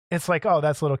 it's like, oh,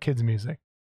 that's little kids' music.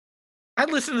 I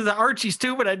listened to the Archies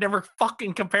too, but I'd never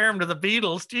fucking compare them to the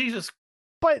Beatles. Jesus.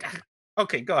 But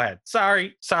okay, go ahead.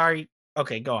 Sorry.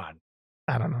 Okay, go on.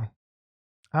 I don't know.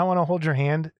 I Want to Hold Your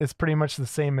Hand is pretty much the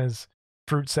same as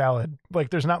Fruit Salad. Like,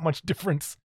 there's not much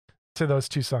difference to those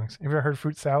two songs. Have you ever heard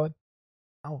Fruit Salad?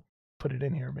 I'll put it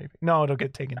in here, maybe. No, it'll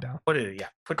get taken down. Put it, yeah.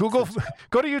 Google,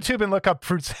 go to YouTube and look up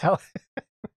Fruit Salad.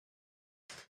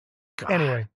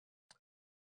 Anyway,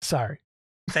 sorry.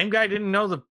 Same guy didn't know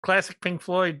the classic Pink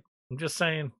Floyd. I'm just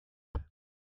saying.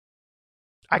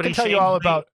 I can tell you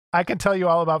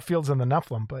all about Fields and the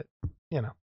Nephilim, but you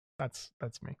know, that's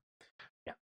me.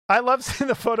 Yeah. I love seeing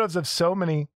the photos of so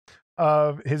many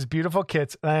of his beautiful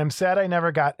kits, and I am sad I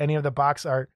never got any of the box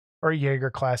art or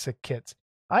Jaeger Classic kits.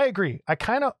 I agree. I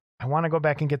want to go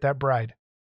back and get that Bride.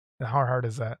 How hard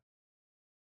is that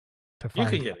to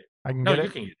find? You can get it. I can get it.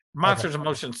 You can get it. Monsters of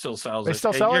Motion still sells it. They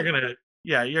still sell it?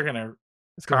 You're gonna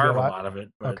It's carve a lot of it.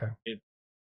 But okay.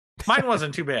 Mine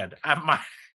wasn't too bad. I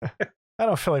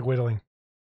don't feel like whittling.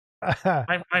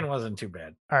 Mine wasn't too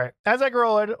bad. All right. As I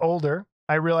grow older,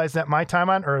 I realize that my time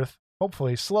on Earth,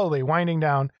 hopefully slowly winding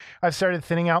down, I've started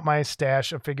thinning out my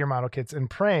stash of figure model kits and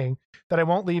praying that I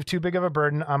won't leave too big of a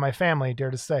burden on my family, dare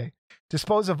to say.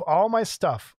 Dispose of all my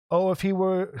stuff. Oh, if he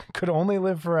could only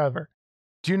live forever.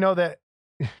 Do you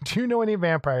know any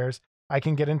vampires? I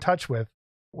can get in touch with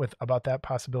about that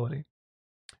possibility.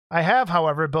 I have,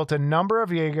 however, built a number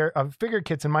of Jaeger figure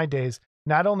kits in my days,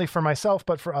 not only for myself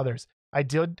but for others. I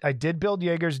did build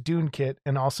Jaeger's Dune kit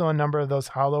and also a number of those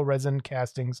hollow resin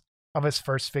castings of his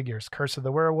first figures: Curse of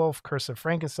the Werewolf, Curse of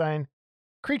Frankenstein,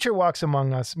 Creature Walks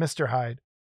Among Us, Mr. Hyde,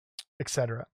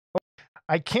 etc.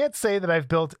 I can't say that I've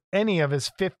built any of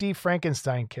his 50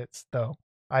 Frankenstein kits, though.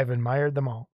 I've admired them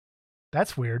all.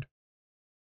 That's weird.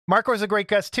 Mark was a great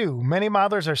guest, too. Many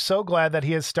modelers are so glad that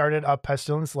he has started up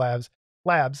Pestilence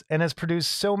Labs and has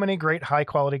produced so many great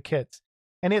high-quality kits.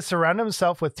 And he has surrounded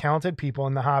himself with talented people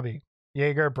in the hobby.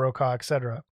 Jaeger, Brokaw,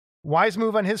 etc. Wise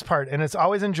move on his part, and it's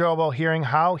always enjoyable hearing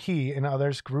how he and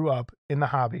others grew up in the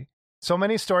hobby. So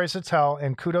many stories to tell,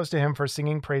 and kudos to him for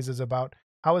singing praises about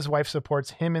how his wife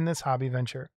supports him in this hobby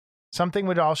venture.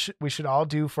 Something we should all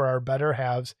do for our better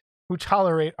halves who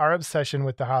tolerate our obsession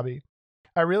with the hobby.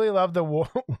 I really love the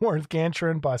Worth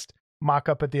Gantron bust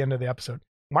mock-up at the end of the episode.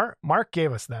 Mark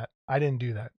gave us that. I didn't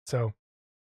do that, so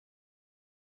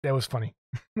that was funny.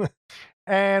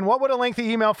 And what would a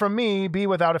lengthy email from me be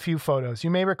without a few photos? You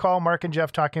may recall Mark and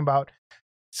Jeff talking about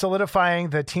solidifying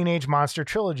the Teenage Monster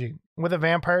trilogy with a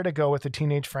vampire to go with the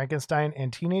Teenage Frankenstein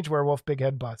and Teenage Werewolf Big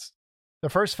Head bust. The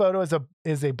first photo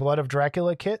is a Blood of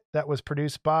Dracula kit that was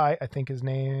produced by, I think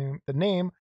the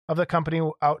name of the company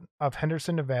out of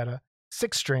Henderson, Nevada,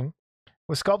 Six String,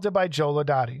 was sculpted by Joe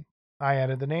Lodati. I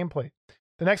added the nameplate.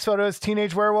 The next photo is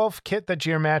Teenage Werewolf kit that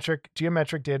Geometric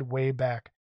did way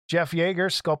back. Jeff Jaeger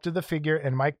sculpted the figure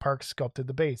and Mike Parks sculpted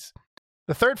the base.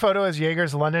 The third photo is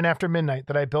Jaeger's London After Midnight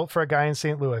that I built for a guy in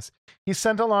St. Louis. He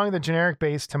sent along the generic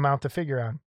base to mount the figure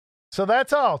on. So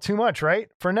that's all. Too much, right?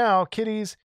 For now,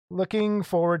 kiddies, looking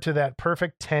forward to that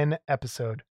perfect 10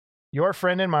 episode. Your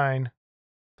friend and mine,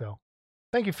 Phil.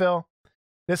 Thank you, Phil.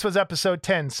 This was episode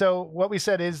 10. So what we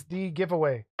said is the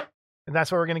giveaway. And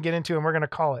that's what we're going to get into, and we're going to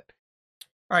call it.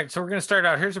 All right, so we're going to start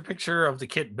out. Here's a picture of the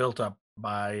kit built up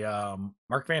by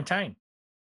Mark Van Tine.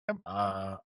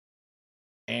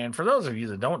 And for those of you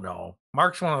that don't know,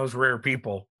 Mark's one of those rare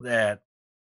people that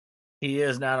he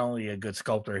is not only a good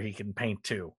sculptor, he can paint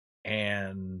too.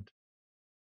 And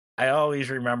I always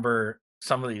remember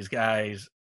some of these guys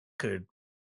could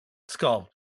sculpt,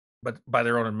 but by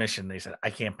their own admission, they said, I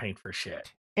can't paint for shit.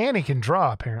 And he can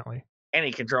draw, apparently.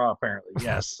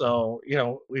 Yes. So,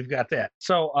 we've got that.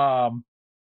 So,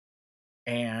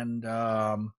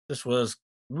 this was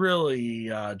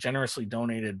really generously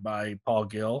donated by Paul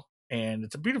Gill, and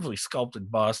it's a beautifully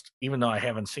sculpted bust, even though I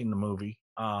haven't seen the movie.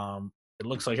 It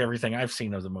looks like everything I've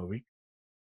seen of the movie.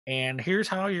 And here's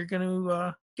how you're going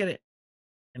to get it.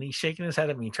 And he's shaking his head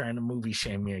at me, trying to movie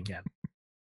shame me again.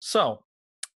 So,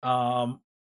 the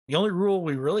only rule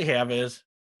we really have is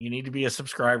you need to be a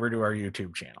subscriber to our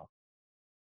YouTube channel.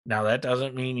 Now, that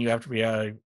doesn't mean you have to be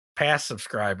a past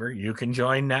subscriber. You can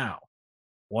join now.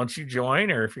 Once you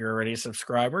join, or if you're already a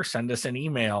subscriber, send us an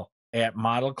email at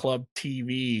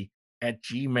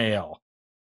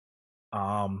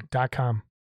modelclubtv@gmail.com.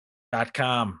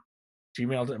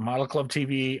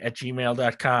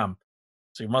 modelclubtv@gmail.com.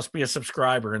 So you must be a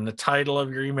subscriber, and the title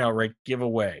of your email, right,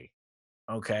 giveaway.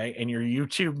 Okay, and your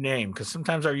YouTube name, because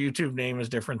sometimes our YouTube name is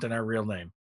different than our real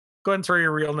name. Go ahead and throw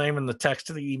your real name in the text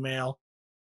of the email.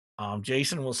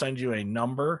 Jason will send you a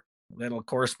number that'll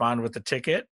correspond with the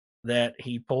ticket that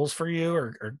he pulls for you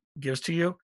or gives to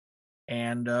you,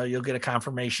 and you'll get a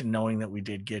confirmation knowing that we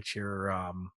did get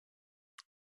your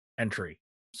entry.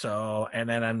 So, and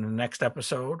then on the next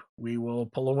episode, we will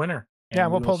pull a winner. Yeah,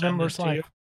 we'll pull numbers live.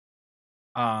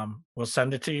 We'll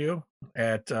send it to you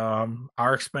at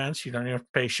our expense. You don't even have to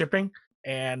pay shipping,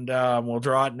 and we'll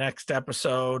draw it next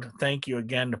episode. Thank you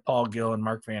again to Paul Gill and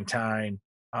Mark Van Tine.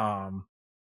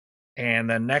 And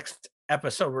the next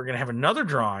episode, we're going to have another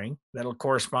drawing that'll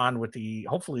correspond with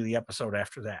hopefully the episode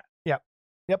after that. Yep.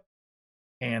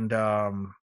 And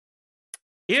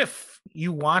if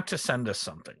you want to send us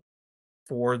something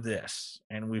for this,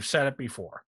 and we've said it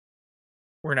before,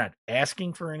 we're not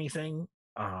asking for anything.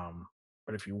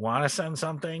 But if you want to send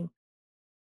something,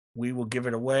 we will give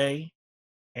it away,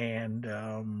 and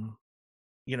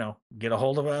get a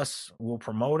hold of us. We'll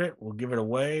promote it. We'll give it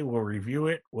away. We'll review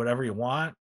it, whatever you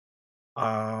want.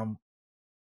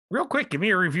 Real quick, give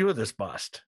me a review of this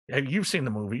bust. You've seen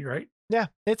the movie, right? Yeah,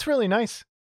 it's really nice.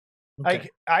 Okay.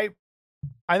 I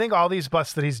think all these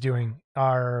busts that he's doing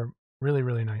are really,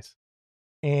 really nice.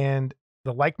 And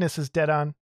the likeness is dead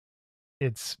on.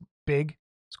 It's big.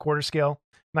 It's quarter scale.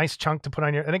 Nice chunk to put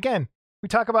on your... And again, we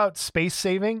talk about space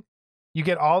saving. You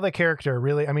get all the character,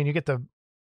 really. I mean, you get the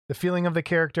feeling of the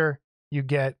character. You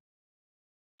get...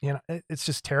 it's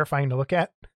just terrifying to look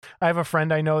at. I have a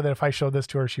friend I know that if I showed this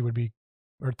to her, she would be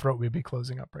her throat would be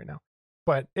closing up right now.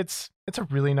 But it's a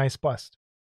really nice bust.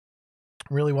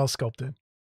 Really well sculpted.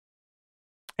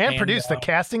 And produced. The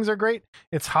castings are great.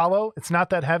 It's hollow. It's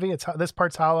not that heavy. This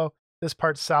part's hollow. This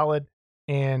part's solid.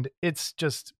 And it's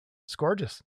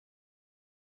gorgeous.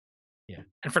 Yeah.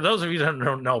 And for those of you that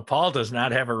don't know, Paul does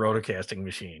not have a rotocasting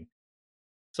machine.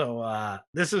 So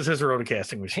this is his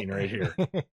rotocasting machine right here.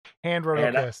 Hand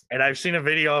rotocast. And I've seen a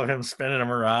video of him spinning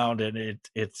them around, and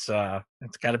it's got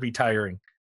to be tiring.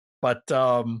 But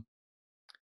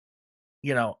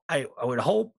you know, I would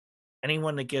hope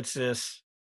anyone that gets this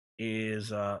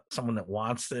is someone that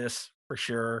wants this for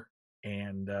sure,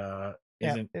 and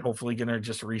isn't hopefully going to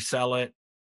just resell it.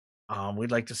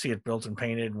 We'd like to see it built and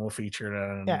painted, and we'll feature it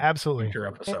on absolutely. future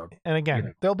episode. And again, you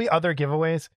know. There'll be other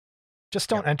giveaways. Just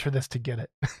don't enter this to get it.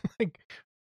 Like,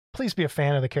 please be a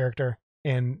fan of the character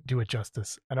and do it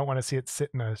justice. I don't want to see it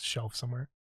sit in a shelf somewhere.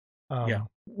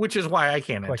 Which is why I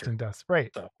can't collecting enter. dust. Right.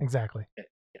 So, exactly.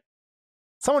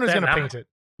 Someone who's going to paint it.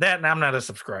 That, and I'm not a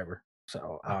subscriber.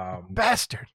 So,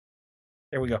 bastard.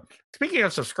 There we go. Speaking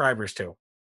of subscribers too,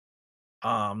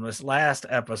 this last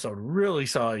episode really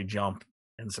saw a jump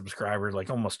in subscribers, like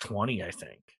almost 20, I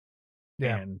think.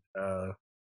 Yeah. And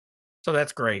so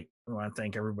that's great. We want to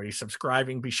thank everybody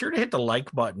subscribing. Be sure to hit the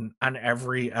like button on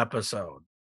every episode.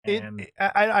 And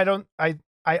I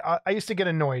used to get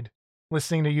annoyed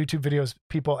listening to YouTube videos.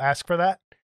 People ask for that,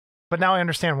 but now I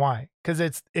understand why. Because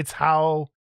it's how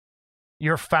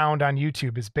you're found on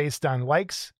YouTube is based on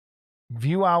likes,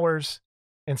 view hours,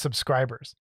 and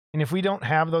subscribers. And if we don't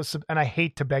have those, and I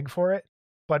hate to beg for it,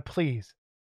 but please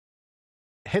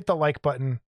hit the like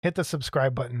button, hit the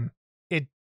subscribe button.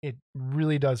 It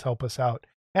really does help us out.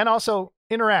 And also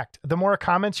interact. The more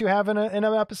comments you have in an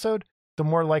episode, the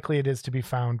more likely it is to be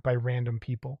found by random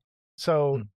people.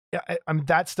 So I mean,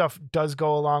 that stuff does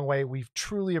go a long way. We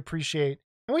truly appreciate,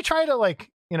 and we try to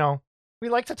we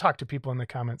like to talk to people in the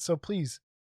comments. So please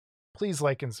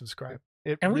like and subscribe.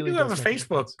 And we do have a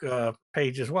Facebook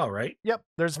page as well, right? Yep.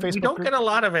 There's a Facebook. We don't group. get a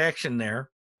lot of action there,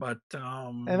 but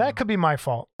and that could be my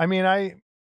fault. I mean,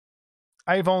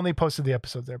 I've only posted the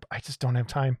episodes there, but I just don't have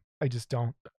time. I just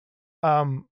don't.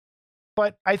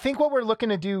 But I think what we're looking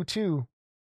to do too,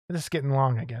 this is getting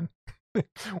long again.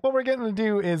 What we're getting to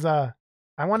do is I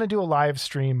want to do a live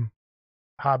stream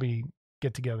hobby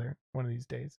get together one of these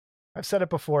days. I've said it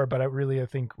before, but I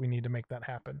think we need to make that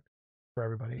happen for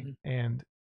everybody. And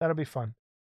that'll be fun.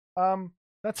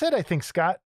 That's it, I think,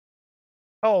 Scott.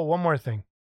 Oh, one more thing.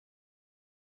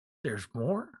 There's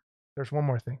more? There's one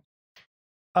more thing.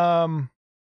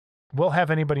 We'll have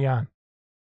anybody on.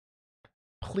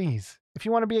 Please, if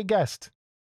you want to be a guest,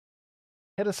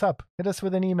 hit us up. Hit us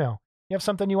with an email. You have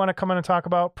something you want to come on and talk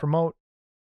about, promote,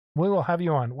 we will have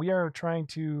you on. We are trying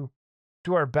to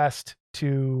do our best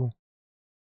to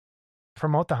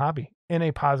promote the hobby in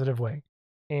a positive way.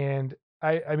 And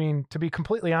I mean, to be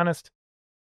completely honest,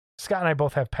 Scott and I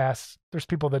both have pasts. There's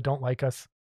people that don't like us.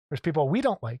 There's people we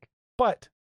don't like, but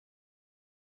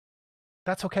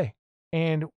that's okay.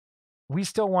 And we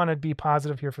still want to be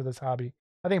positive here for this hobby.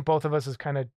 I think both of us has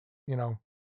kind of,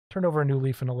 turned over a new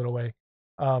leaf in a little way.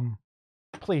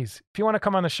 Please, if you want to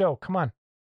come on the show, come on.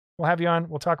 We'll have you on.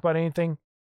 We'll talk about anything.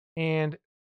 And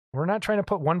we're not trying to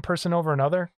put one person over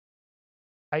another.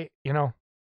 We're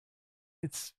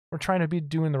trying to be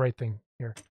doing the right thing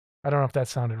here. I don't know if that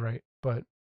sounded right, but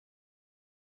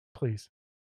please.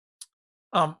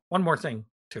 One more thing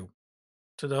too.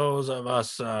 To those of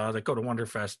us that go to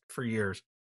Wonderfest for years,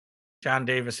 John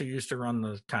Davis, who used to run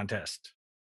the contest,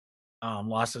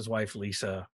 lost his wife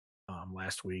Lisa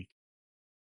last week.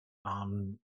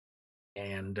 And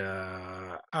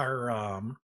our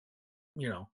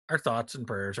thoughts and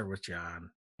prayers are with John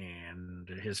and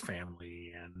his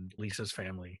family and Lisa's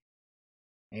family.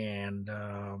 And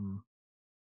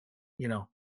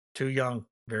too young,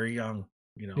 very young,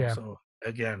 Yeah. So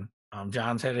again,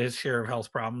 John's had his share of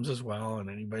health problems as well, and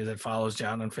anybody that follows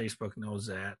John on Facebook knows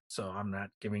that, so I'm not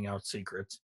giving out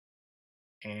secrets.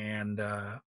 And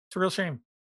it's a real shame.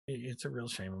 It's a real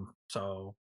shame.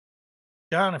 So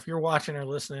John, if you're watching or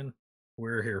listening,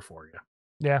 we're here for you.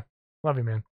 Yeah. Love you,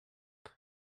 man.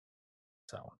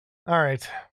 So all right,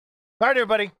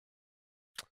 everybody.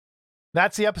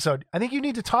 That's the episode. I think you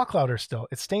need to talk louder still.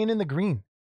 It's staying in the green.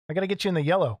 I got to get you in the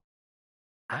yellow.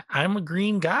 I'm a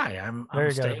green guy. I'm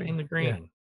staying in the green.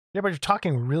 Yeah, but you're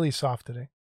talking really soft today.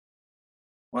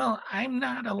 Well, I'm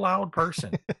not a loud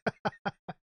person.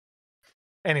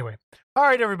 Anyway. All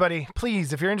right, everybody.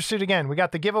 Please, if you're interested, again, we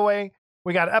got the giveaway.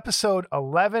 We got episode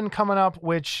 11 coming up,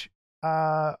 which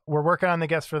we're working on the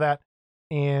guests for that.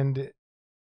 And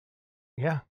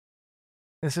yeah,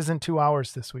 this isn't 2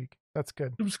 hours this week. That's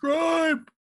good.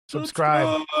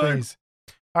 Subscribe. Please.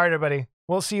 All right, everybody.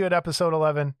 We'll see you at episode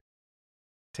 11.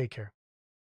 Take care.